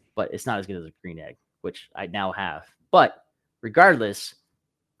doubt, but it's not as good as a green egg, which I now have. But regardless,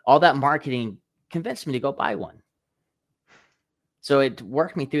 all that marketing convinced me to go buy one. So it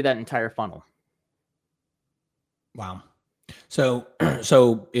worked me through that entire funnel. Wow. So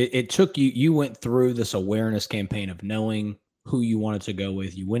it took you went through this awareness campaign of knowing who you wanted to go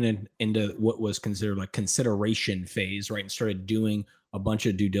with. You went into what was considered like consideration phase, right? And started doing a bunch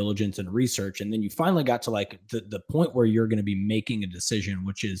of due diligence and research. And then you finally got to like the point where you're going to be making a decision,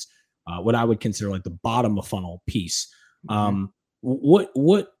 which is what I would consider like the bottom of funnel piece. Mm-hmm.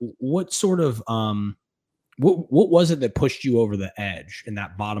 What sort of what was it that pushed you over the edge in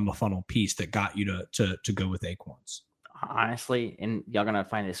that bottom of funnel piece that got you to go with Acorns? Honestly, and y'all gonna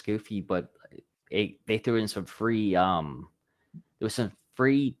find this goofy, but they threw in some free there was some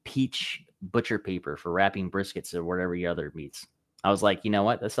free peach butcher paper for wrapping briskets or whatever your other meats. I was like, you know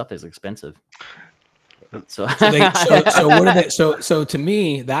what? That stuff is expensive. So what are they? So to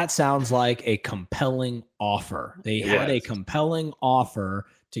me, that sounds like a compelling offer. They had a compelling offer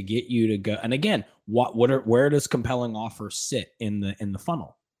to get you to go. And again, where does compelling offer sit in the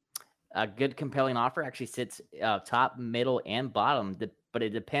funnel? A good compelling offer actually sits top, middle, and bottom, but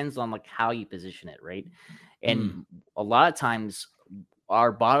it depends on like how you position it, right? And a lot of times,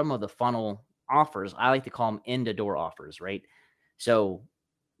 our bottom of the funnel offers, I like to call them end the door offers, right? So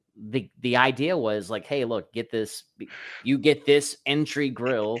the idea was like, hey, look, get this, you get this entry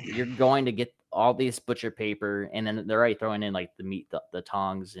grill, you're going to get all this butcher paper, and then they're already throwing in like the meat, the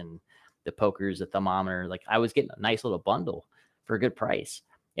tongs, and the pokers, the thermometer. Like I was getting a nice little bundle for a good price.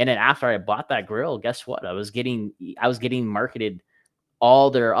 And then after I bought that grill, guess what? I was getting marketed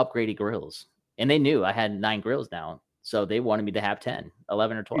all their upgraded grills, and they knew I had 9 grills now. So they wanted me to have 10,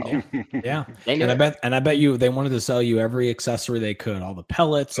 11, or 12. Yeah. They knew and I bet you they wanted to sell you every accessory they could, all the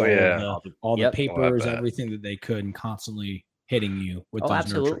pellets, all the papers, everything that they could, and constantly hitting you with those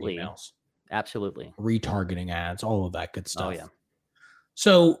absolutely. nurture emails. Absolutely. Retargeting ads, all of that good stuff. Oh yeah.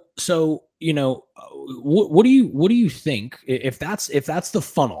 So what do you think if that's the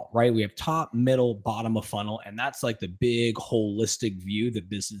funnel, right? We have top, middle, bottom of funnel, and that's like the big holistic view that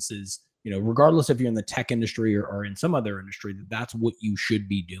businesses, regardless if you're in the tech industry or in some other industry, that's what you should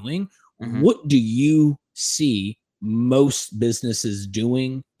be doing. Mm-hmm. What do you see most businesses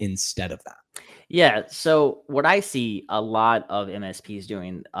doing instead of that? Yeah. So what I see a lot of MSPs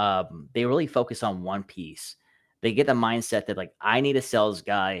doing, they really focus on one piece. They get the mindset that like, I need a sales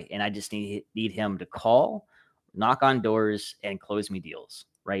guy and I just need him to call, knock on doors, and close me deals.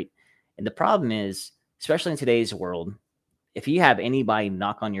 Right. And the problem is, especially in today's world, if you have anybody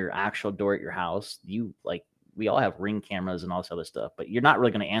knock on your actual door at your house, we all have Ring cameras and all this other stuff, but you're not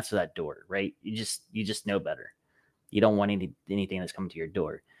really going to answer that door. Right. You just know better. You don't want anything that's coming to your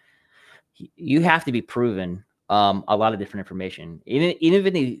door. You have to be proven a lot of different information.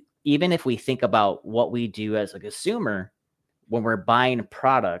 Even if we think about what we do as a consumer, when we're buying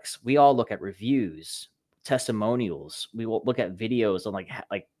products, we all look at reviews, testimonials. We will look at videos on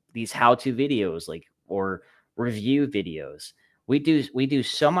like these how-to videos, or review videos. We do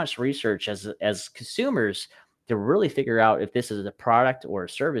so much research as consumers to really figure out if this is a product or a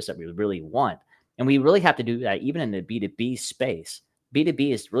service that we really want. And we really have to do that even in the B2B space.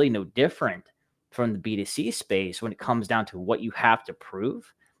 B2B is really no different from the B2C space when it comes down to what you have to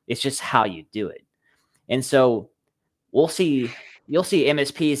prove. It's just how you do it. And so you'll see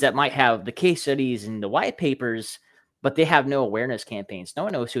MSPs that might have the case studies and the white papers, but they have no awareness campaigns. No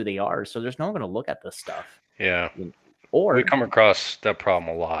one knows who they are. So there's no one going to look at this stuff. Yeah. Or we come across that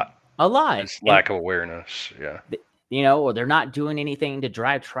problem a lot. It's lack of awareness. Yeah. Or they're not doing anything to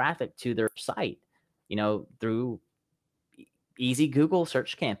drive traffic to their site, through easy Google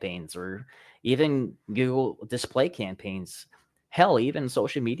search campaigns or even Google display campaigns. Hell, even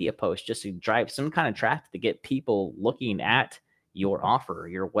social media posts just to drive some kind of traffic to get people looking at your offer,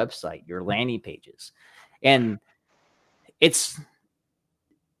 your website, your landing pages. And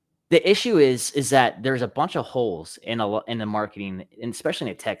the issue is that there's a bunch of holes in the marketing, and especially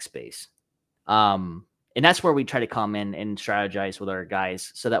in the tech space. And that's where we try to come in and strategize with our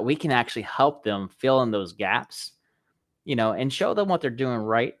guys so that we can actually help them fill in those gaps, and show them what they're doing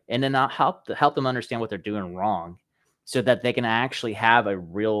right, and then help them understand what they're doing wrong, so that they can actually have a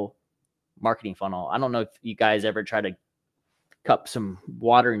real marketing funnel. I don't know if you guys ever try to cup some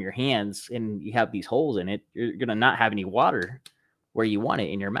water in your hands and you have these holes in it. You're going to not have any water where you want it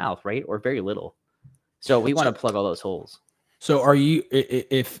in your mouth, right? Or very little. So we want to plug all those holes. So are you,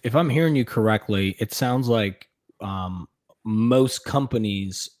 if I'm hearing you correctly, it sounds like most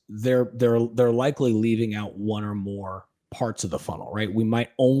companies, they're likely leaving out one or more parts of the funnel, right? We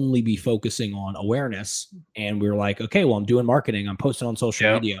might only be focusing on awareness, and we're like, okay, well, I'm doing marketing, I'm posting on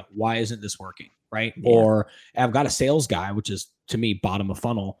social media. Why isn't this working, right? Yeah. Or I've got a sales guy, which is to me bottom of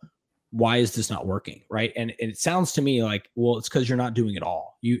funnel. Why is this not working, right? And it sounds to me like, well, it's because you're not doing it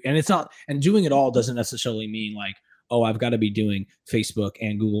all. And doing it all doesn't necessarily mean like, oh, I've got to be doing Facebook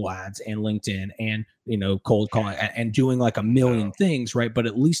and Google ads and LinkedIn and, cold calling and doing like a million things, right? But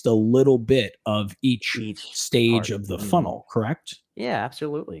at least a little bit of each stage of the funnel, correct? Yeah,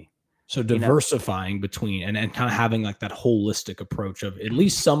 absolutely. So diversifying between and kind of having like that holistic approach of at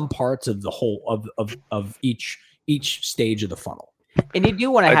least some parts of the whole of each stage of the funnel. And you do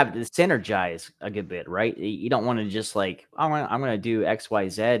want to have to synergize a good bit, right? You don't want to just like, I'm going to do X, Y,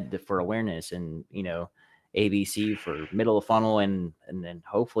 Z for awareness and, ABC for middle of funnel, and then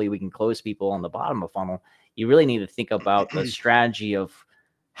hopefully we can close people on the bottom of funnel. You really need to think about the strategy of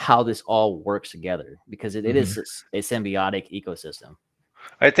how this all works together, because it is a symbiotic ecosystem.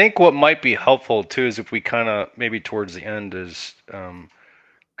 I think what might be helpful too is if we kind of maybe towards the end is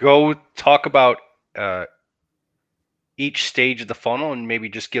go talk about each stage of the funnel and maybe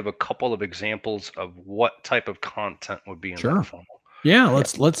just give a couple of examples of what type of content would be in that funnel. Yeah,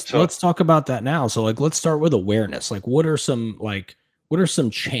 let's talk about that now. So like let's start with awareness. Like what are some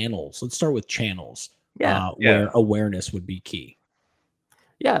channels? Let's start with channels. Where awareness would be key.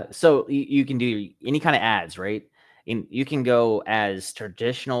 Yeah, so you can do any kind of ads, right? And you can go as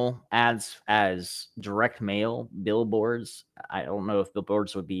traditional ads, as direct mail, billboards. I don't know if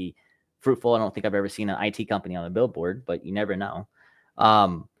billboards would be fruitful. I don't think I've ever seen an IT company on a billboard, but you never know.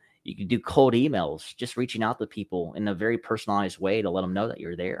 You can do cold emails, just reaching out to people in a very personalized way to let them know that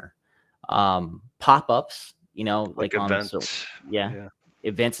you're there. Pop-ups, like events.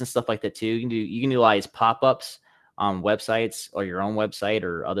 Events and stuff like that too. You can utilize pop-ups on websites or your own website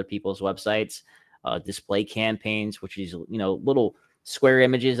or other people's websites. Display campaigns, which is little square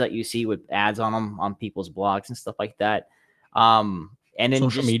images that you see with ads on them on people's blogs and stuff like that. And then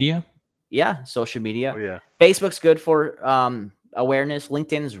social media. Yeah, social media. Oh, yeah. Facebook's good for awareness.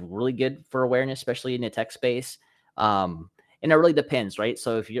 LinkedIn is really good for awareness, especially in the tech space. And it really depends, right?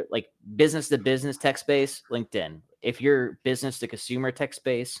 So if you're like business to business tech space, LinkedIn. If you're business to consumer tech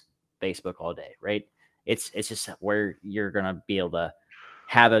space, Facebook all day, right? It's just where you're gonna be able to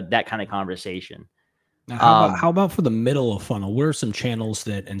have that kind of conversation. Now, how about for the middle of funnel? What are some channels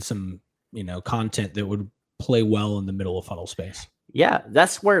and some content that would play well in the middle of funnel space? Yeah,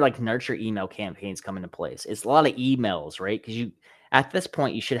 that's where like nurture email campaigns come into place. It's a lot of emails, right? Because at this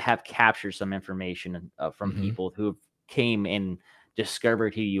point you should have captured some information from people who came and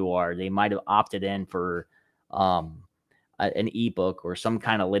discovered who you are. They might have opted in for an ebook or some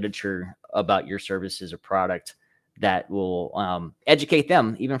kind of literature about your services or product that will educate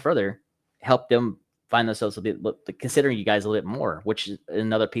them even further, help them find themselves considering you guys a little bit more, which is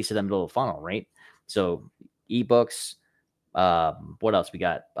another piece of the middle of the funnel, right? So ebooks, what else we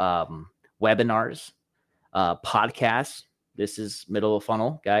got? Webinars, podcasts. This is middle of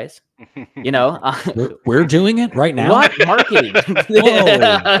funnel, guys. We're doing it right now. What marketing?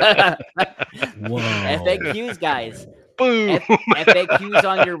 Whoa. FAQs, guys. Boom. FAQs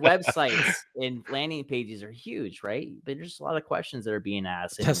on your websites and landing pages are huge, right? But there's a lot of questions that are being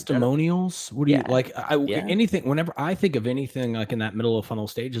asked. Testimonials. What do you like? Anything. Whenever I think of anything like in that middle of funnel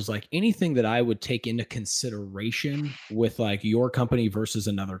stage, is like anything that I would take into consideration with like your company versus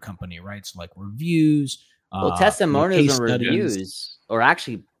another company, right? So like reviews. Well, testimonials and reviews are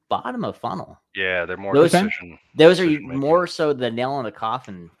actually bottom of funnel. Yeah, they're more those are more so the nail in the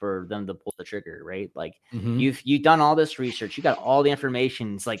coffin for them to pull the trigger, right? Like you've done all this research, you got all the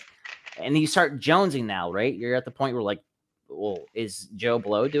information. It's like, and you start jonesing now, right? You're at the point where like, well, is Joe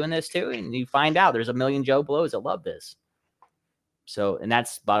Blow doing this too? And you find out there's a million Joe Blows that love this. So, and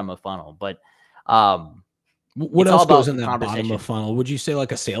that's bottom of funnel. But what else goes in that bottom of funnel? Would you say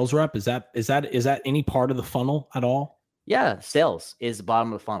like a sales rep? Is that any part of the funnel at all? Yeah, sales is the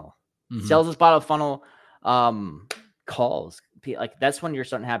bottom of the funnel. Sales is bottom of funnel. Calls, like that's when you're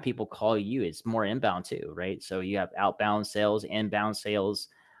starting to have people call you. It's more inbound too, right? So you have outbound sales, inbound sales,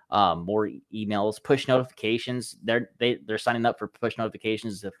 more emails, push notifications. They're signing up for push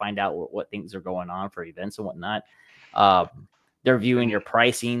notifications to find out what things are going on for events and whatnot. They're viewing your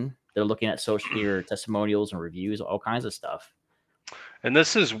pricing. They're looking at your testimonials and reviews, all kinds of stuff. And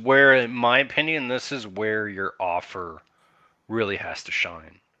this is where, in my opinion, this is where your offer really has to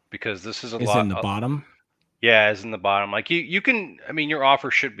shine, because this is in the bottom. Yeah, is in the bottom. Like you can, I mean, your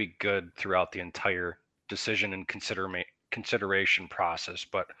offer should be good throughout the entire decision and consideration process.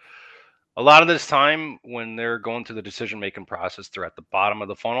 But a lot of this time when they're going through the decision-making process, they're at the bottom of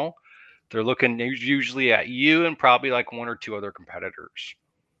the funnel. They're looking usually at you and probably like one or two other competitors.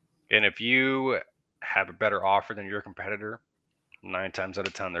 And if you have a better offer than your competitor, 9 times out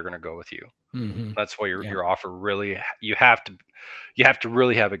of 10, they're going to go with you. That's why your offer really, you have to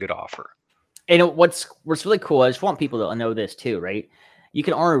really have a good offer. And what's really cool, I just want people to know this too, right? You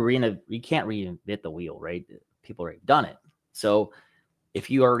can't reinvent the wheel, right? People already done it. So if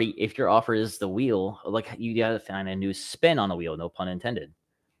your offer is the wheel, like you got to find a new spin on the wheel, no pun intended,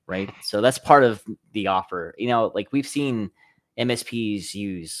 right? So that's part of the offer. Like we've seen MSPs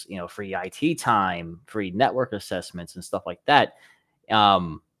use, free IT time, free network assessments and stuff like that.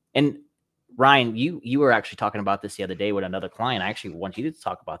 And Ryan, you were actually talking about this the other day with another client. I actually want you to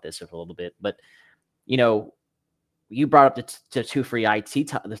talk about this for a little bit, but you brought up the two free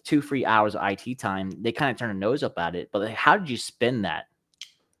the 2 free hours of IT time. They kind of turn a nose up at it, but like, how did you spin that?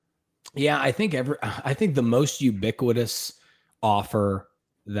 Yeah, I think the most ubiquitous offer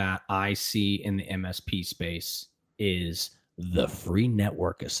that I see in the MSP space is the free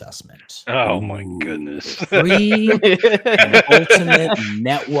network assessment. Oh my goodness. Free and ultimate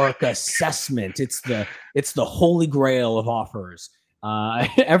network assessment. It's the holy grail of offers.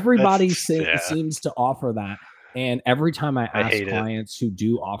 Everybody seems to offer that. And every time I ask clients who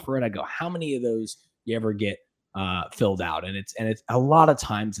do offer it, I go, how many of those you ever get filled out? And it's a lot of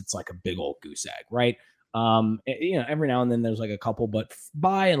times it's like a big old goose egg, right? Every now and then there's like a couple, but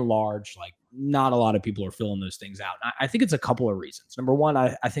by and large, like not a lot of people are filling those things out. I think it's a couple of reasons. Number one,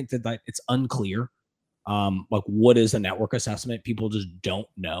 I think that like, it's unclear. Like what is a network assessment? People just don't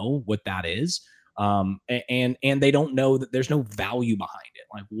know what that is. And they don't know that there's no value behind it.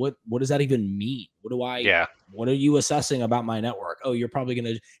 Like what does that even mean? What are you assessing about my network? Oh, you're probably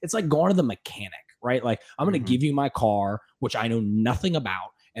going to, it's like going to the mechanic, right? Like I'm going to give you my car, which I know nothing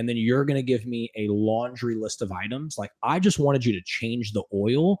about. And then you're going to give me a laundry list of items. Like I just wanted you to change the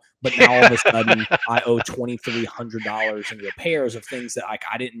oil, but now all of a sudden I owe $2,300 in repairs of things that like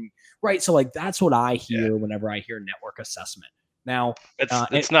I didn't, right? So like, that's what I hear whenever I hear network assessment. Now,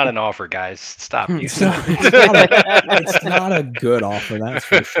 it's not an offer, guys. Stop using it's not a good offer, that's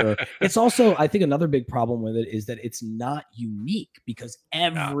for sure. It's also, I think another big problem with it is that it's not unique because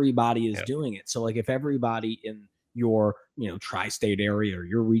everybody is doing it. So like if everybody in your tri-state area or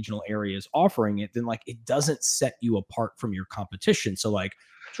your regional area is offering it, then like it doesn't set you apart from your competition. So like,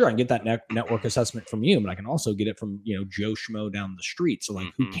 sure, I can get that network assessment from you, but I can also get it from Joe Schmo down the street. So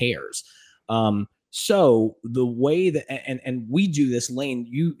like, who cares? So the way that, and we do this, Lane,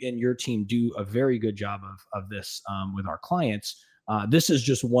 you and your team do a very good job of this with our clients. This is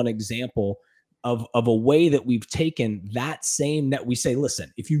just one example of a way that we've taken that same net. We say,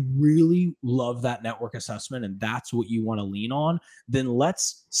 listen, if you really love that network assessment and that's what you want to lean on, then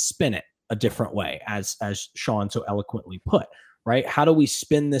let's spin it a different way, as Sean so eloquently put, right? How do we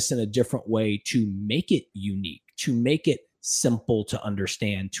spin this in a different way to make it unique, to make it simple to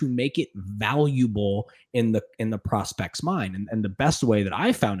understand, to make it valuable in the prospect's mind? And the best way that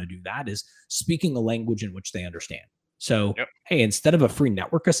I found to do that is speaking a language in which they understand. So, hey, instead of a free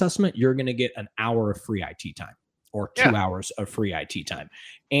network assessment, you're going to get an hour of free IT time or 2 hours of free IT time.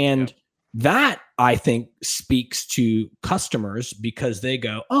 And that, I think, speaks to customers because they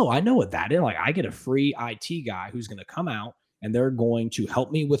go, oh, I know what that is. Like I get a free IT guy who's going to come out and they're going to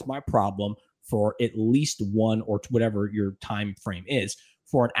help me with my problem for at least one or whatever your time frame is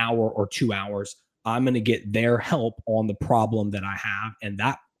for an hour or 2 hours. I'm going to get their help on the problem that I have. And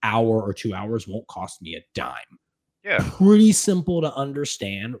that hour or 2 hours won't cost me a dime. Yeah. Pretty simple to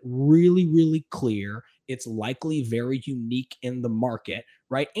understand, really, really clear. It's likely very unique in the market,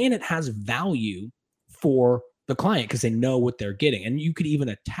 right? And it has value for the client because they know what they're getting. And you could even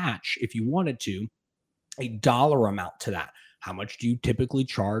attach, if you wanted to, a dollar amount to that. How much do you typically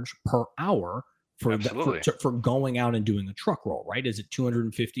charge per hour for going out and doing a truck roll, right? Is it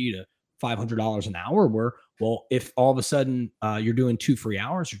 $250 to $500 an hour? Where, well, if all of a sudden you're doing 2 free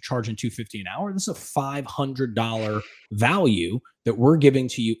hours, you're charging $250 an hour. This is a $500 value that we're giving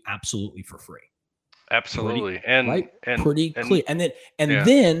to you absolutely for free. Absolutely, Pretty clear. And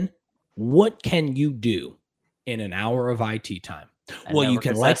then what can you do in an hour of IT time? Well, you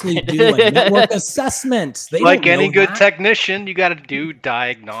can likely do a network assessment. Like any good technician, you got to do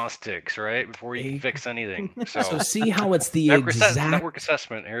diagnostics, right? Before you can fix anything. So see how it's the exact network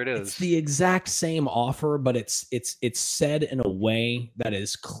assessment. Here it is. It's the exact same offer, but it's said in a way that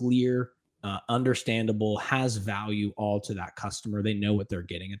is clear, understandable, has value all to that customer. They know what they're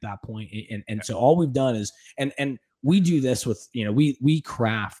getting at that point. And so all we've done is, and we do this with, we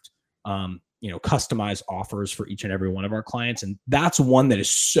craft, customized offers for each and every one of our clients. And that's one that is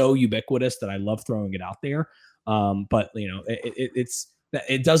so ubiquitous that I love throwing it out there. But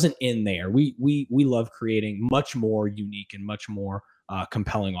it doesn't end there. We love creating much more unique and much more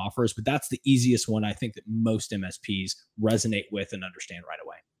compelling offers, but that's the easiest one I think that most MSPs resonate with and understand right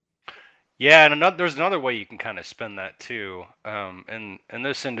away. Yeah, and there's another way you can kind of spin that too. In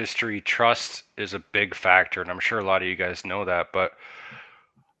this industry, trust is a big factor, and I'm sure a lot of you guys know that, but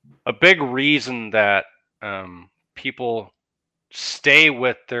a big reason that people stay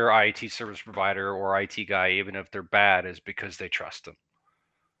with their IT service provider or IT guy, even if they're bad, is because they trust them.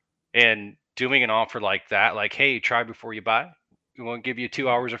 And doing an offer like that, like, hey, try before you buy. We want to give you 2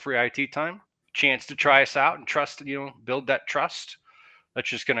 hours of free IT time, chance to try us out and trust, build that trust. That's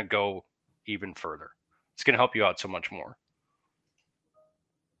just going to go even further. It's going to help you out so much more.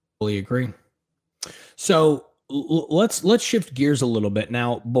 Fully agree. So let's shift gears a little bit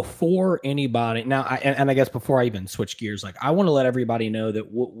now. Before anybody now, I guess before I even switch gears, like I want to let everybody know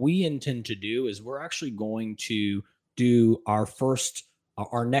that what we intend to do is we're actually going to do our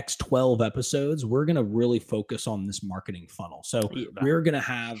next 12 episodes. We're going to really focus on this marketing funnel. So we're going to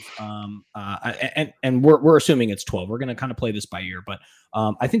have and we're assuming it's 12. We're going to kind of play this by ear, but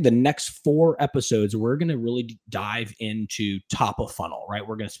I think the next 4 episodes, we're going to really dive into top of funnel, right?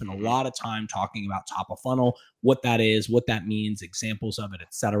 We're going to spend a lot of time talking about top of funnel, what that is, what that means, examples of it,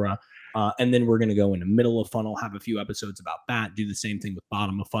 etc. And then we're going to go into middle of funnel, have a few episodes about that, do the same thing with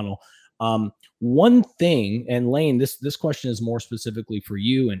bottom of funnel. One thing, and Lane, this question is more specifically for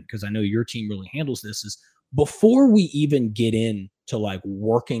you, and because I know your team really handles this, is before we even get into like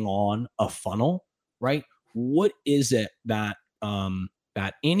working on a funnel, right? What is it that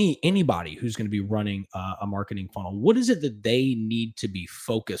that anybody who's going to be running a marketing funnel, what is it that they need to be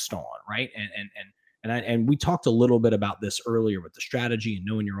focused on, right? And we talked a little bit about this earlier with the strategy and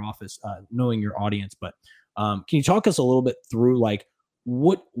knowing your knowing your audience, but can you talk us a little bit through like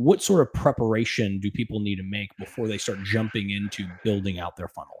what sort of preparation do people need to make before they start jumping into building out their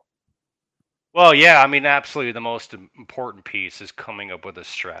funnel? Well, yeah, I mean, absolutely. The most important piece is coming up with a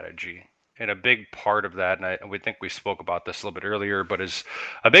strategy. And a big part of that, and we think we spoke about this a little bit earlier, but is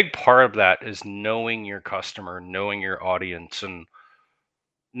a big part of that is knowing your customer, knowing your audience, and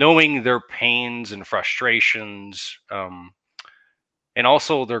knowing their pains and frustrations, and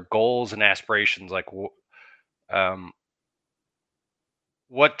also their goals and aspirations. Like,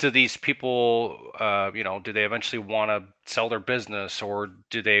 what do these people, do they eventually want to sell their business, or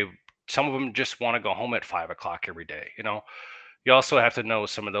some of them just want to go home at 5 o'clock every day? You also have to know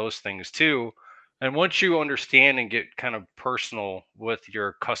some of those things too. And once you understand and get kind of personal with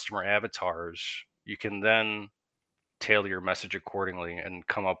your customer avatars, you can then tailor your message accordingly and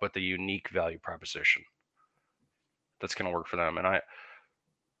come up with a unique value proposition that's going to work for them. And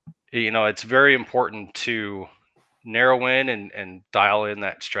it's very important to narrow in and dial in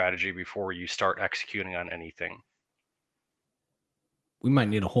that strategy before you start executing on anything. We might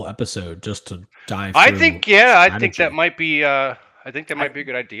need a whole episode just to dive I through think that might be a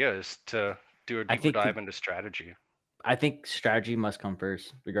good idea, is to do a deeper dive into strategy. I think strategy must come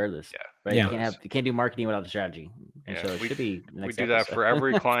first, regardless. Yeah. Right. Yeah. You can't do marketing without the strategy. And Yeah. so it should be the next we do that for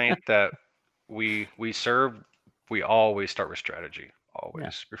every client that we serve. We always start with strategy,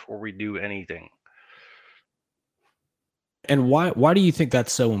 before we do anything. And why do you think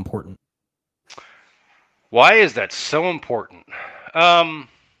that's so important? Why is that so important? You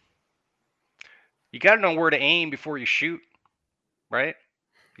got to know where to aim before you shoot, right?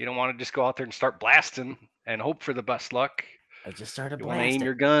 You don't want to just go out there and start blasting and hope for the best luck. I just started blasting. You blasting. want to aim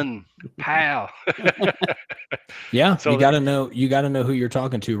your gun, pal. Yeah, so you got to know who you're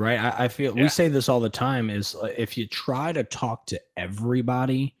talking to, right? I feel we say this all the time: is if you try to talk to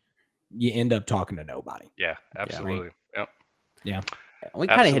everybody, you end up talking to nobody. Yeah, absolutely. Yeah, right? Yeah. We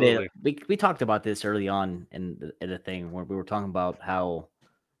kind of hit it. We talked about this early on in the thing where we were talking about how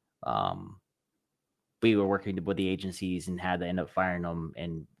we were working with the agencies and had to end up firing them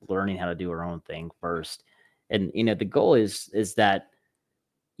and learning how to do our own thing first. And the goal is that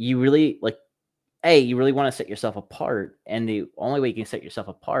you really you really want to set yourself apart, and the only way you can set yourself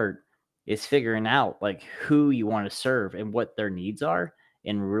apart is figuring out like who you want to serve and what their needs are,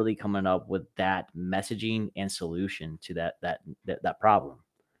 and really coming up with that messaging and solution to that problem,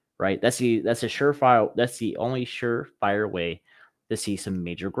 right? That's the only surefire way to see some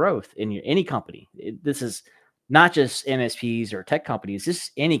major growth in any company. This is not just MSPs or tech companies. This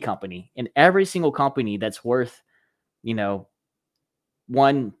is any company, and every single company that's worth, 1,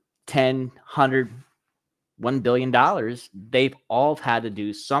 10, 100, $1 billion, they've all had to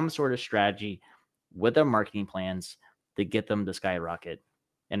do some sort of strategy with their marketing plans to get them to skyrocket.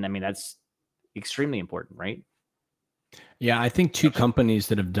 And I mean, that's extremely important, right? Yeah, I think two companies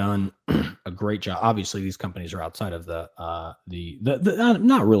that have done a great job. Obviously, these companies are outside of the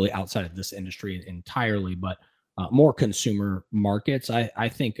not really outside of this industry entirely, but more consumer markets. I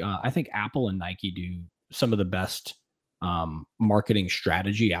think Apple and Nike do some of the best marketing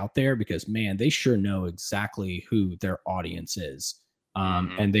strategy out there, because man, they sure know exactly who their audience is,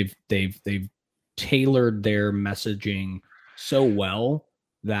 and they've tailored their messaging so well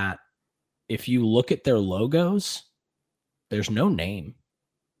that if you look at their logos, there's no name.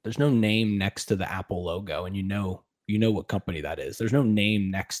 There's no name next to the Apple logo, and you know what company that is. There's no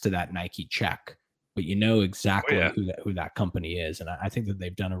name next to that Nike check, but you know exactly who that company is. And I think that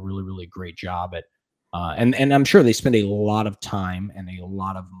they've done a really, really great job at, and I'm sure they spend a lot of time and a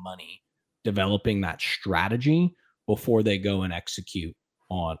lot of money developing that strategy before they go and execute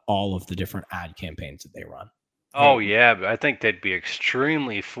on all of the different ad campaigns that they run. Oh Hey, yeah, but I think they'd be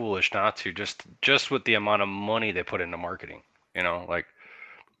extremely foolish not to, just with the amount of money they put into marketing. Like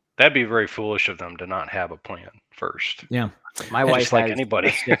that'd be very foolish of them to not have a plan first. Yeah. my And wife Just like has anybody.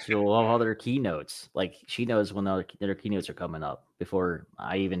 a schedule of all their keynotes. Like she knows when their keynotes are coming up before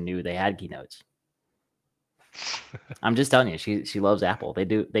I even knew they had keynotes. I'm just telling you, she loves Apple. They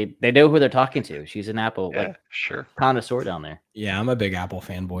know who they're talking to. She's an Apple Yeah, sure. connoisseur down there. yeah, I'm a big Apple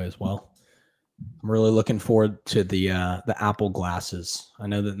fanboy as well. I'm really looking forward to the Apple glasses. I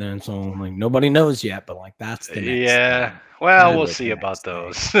know that there's like nobody knows yet, but like that's the next Yeah. thing. Well, That we'll is see the about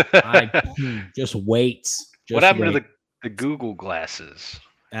next those. thing. Just wait. What Just happened wait. to the Google glasses?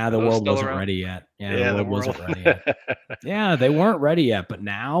 The Are those world still wasn't around? ready yet. Yeah, the Yeah, world wasn't ready yet. Yeah, they weren't ready yet, but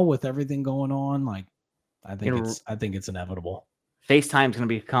now with everything going on, like I think it's inevitable. FaceTime's going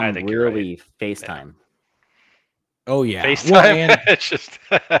to I become think you're right. really FaceTime. Oh yeah. FaceTime. Well, and It's just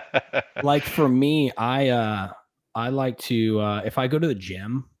like for me, I like to if I go to the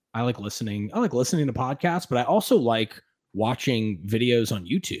gym, I like listening to podcasts, but I also like watching videos on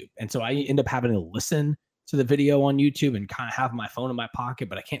YouTube. And so I end up having to listen to the video on YouTube and kind of have my phone in my pocket,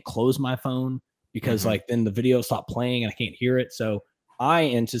 but I can't close my phone because like then the video stop playing and I can't hear it. So I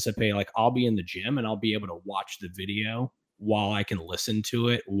anticipate like I'll be in the gym and I'll be able to watch the video while I can listen to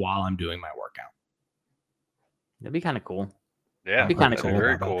it while I'm doing my workout. That'd be kind of cool. yeah, be kinda that'd cool. be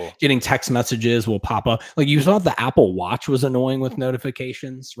very cool. Getting text messages will pop up. Like you thought the Apple Watch was annoying with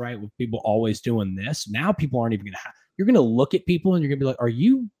notifications, right? With people always doing this. Now people aren't even gonna you're gonna look at people and you're gonna be like, are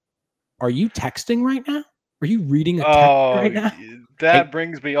you texting right now? Are you reading a text right now? That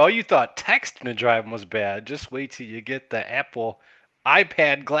brings me. Oh, you thought texting and driving was bad. Just wait till you get the Apple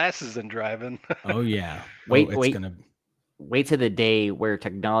iPad glasses and driving. Oh yeah. Wait till the day where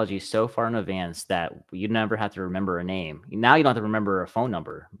technology is so far in advance that you never have to remember a name. Now you don't have to remember a phone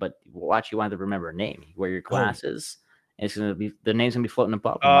number, but watch, you want to remember a name. You wear your glasses, and it's gonna be the name's gonna be floating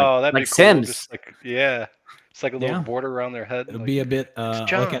above. Oh, that'd be cool. Sims. Just like it's like a little border around their head. It'll like, be a bit it's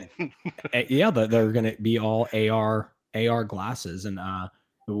John. they're gonna be all AR glasses, and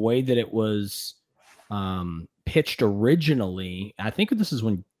the way that it was pitched originally, I think this is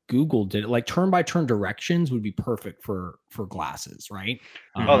when Google did it, like turn by turn directions would be perfect for glasses, right?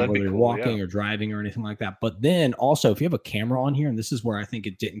 That'd whether be you're cool, walking yeah. or driving or anything like that. But then also, if you have a camera on here, and this is where I think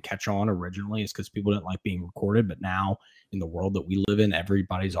it didn't catch on originally, is because people didn't like being recorded. But now in the world that we live in,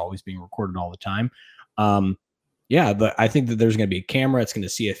 everybody's always being recorded all the time. Yeah, but I think that there's going to be a camera. It's going to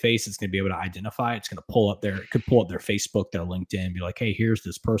see a face. It's going to be able to identify. It's going to pull up it could pull up their Facebook, their LinkedIn, be like, hey, here's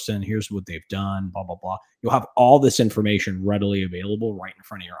this person. Here's what they've done, blah, blah, blah. You'll have all this information readily available right in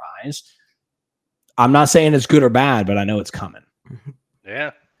front of your eyes. I'm not saying it's good or bad, but I know it's coming.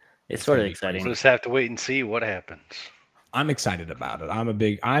 Yeah. It's sort of exciting. We'll just have to wait and see what happens. I'm excited about it.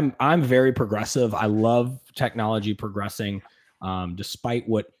 I'm very progressive. I love technology progressing, despite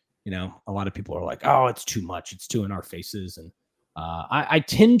what, a lot of people are like, oh, it's too much. It's too in our faces. And I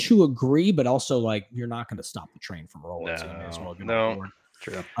tend to agree, but also like, you're not going to stop the train from rolling. So you may as well get on board.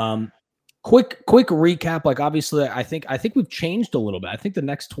 True. Quick recap. Like, obviously I think we've changed a little bit. I think the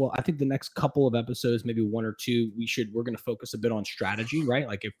next couple of episodes, maybe one or two, we're going to focus a bit on strategy, right?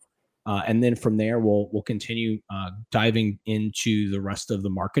 Like and then from there, we'll continue diving into the rest of the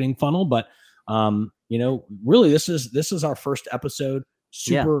marketing funnel. But really, this is our first episode.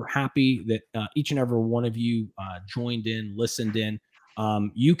 Super happy that each and every one of you joined in, listened in.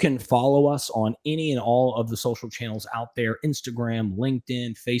 You can follow us on any and all of the social channels out there: Instagram,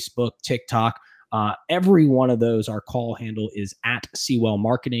 LinkedIn, Facebook, TikTok. Every one of those, our call handle is at Cwell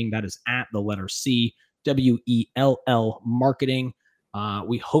Marketing. That is at the letter C, WELL Marketing.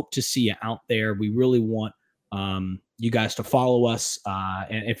 We hope to see you out there. We really want you guys to follow us.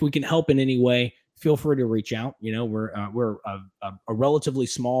 And if we can help in any way, feel free to reach out. We're a relatively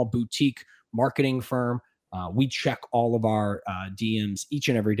small boutique marketing firm. We check all of our DMs each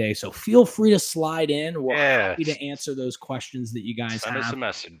and every day. So feel free to slide in. We're happy to answer those questions that you guys have. Send us a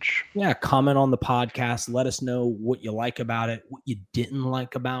message. Yeah, comment on the podcast. Let us know what you like about it, what you didn't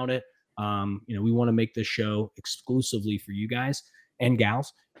like about it. We want to make this show exclusively for you guys and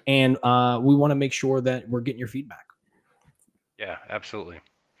gals. And we want to make sure that we're getting your feedback. Yeah, absolutely.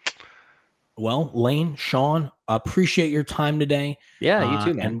 Well, Lane, Sean, appreciate your time today. Yeah, you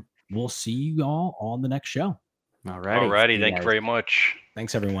too, man. And we'll see you all on the next show. Alrighty. Thank you very much.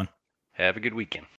 Thanks, everyone. Have a good weekend.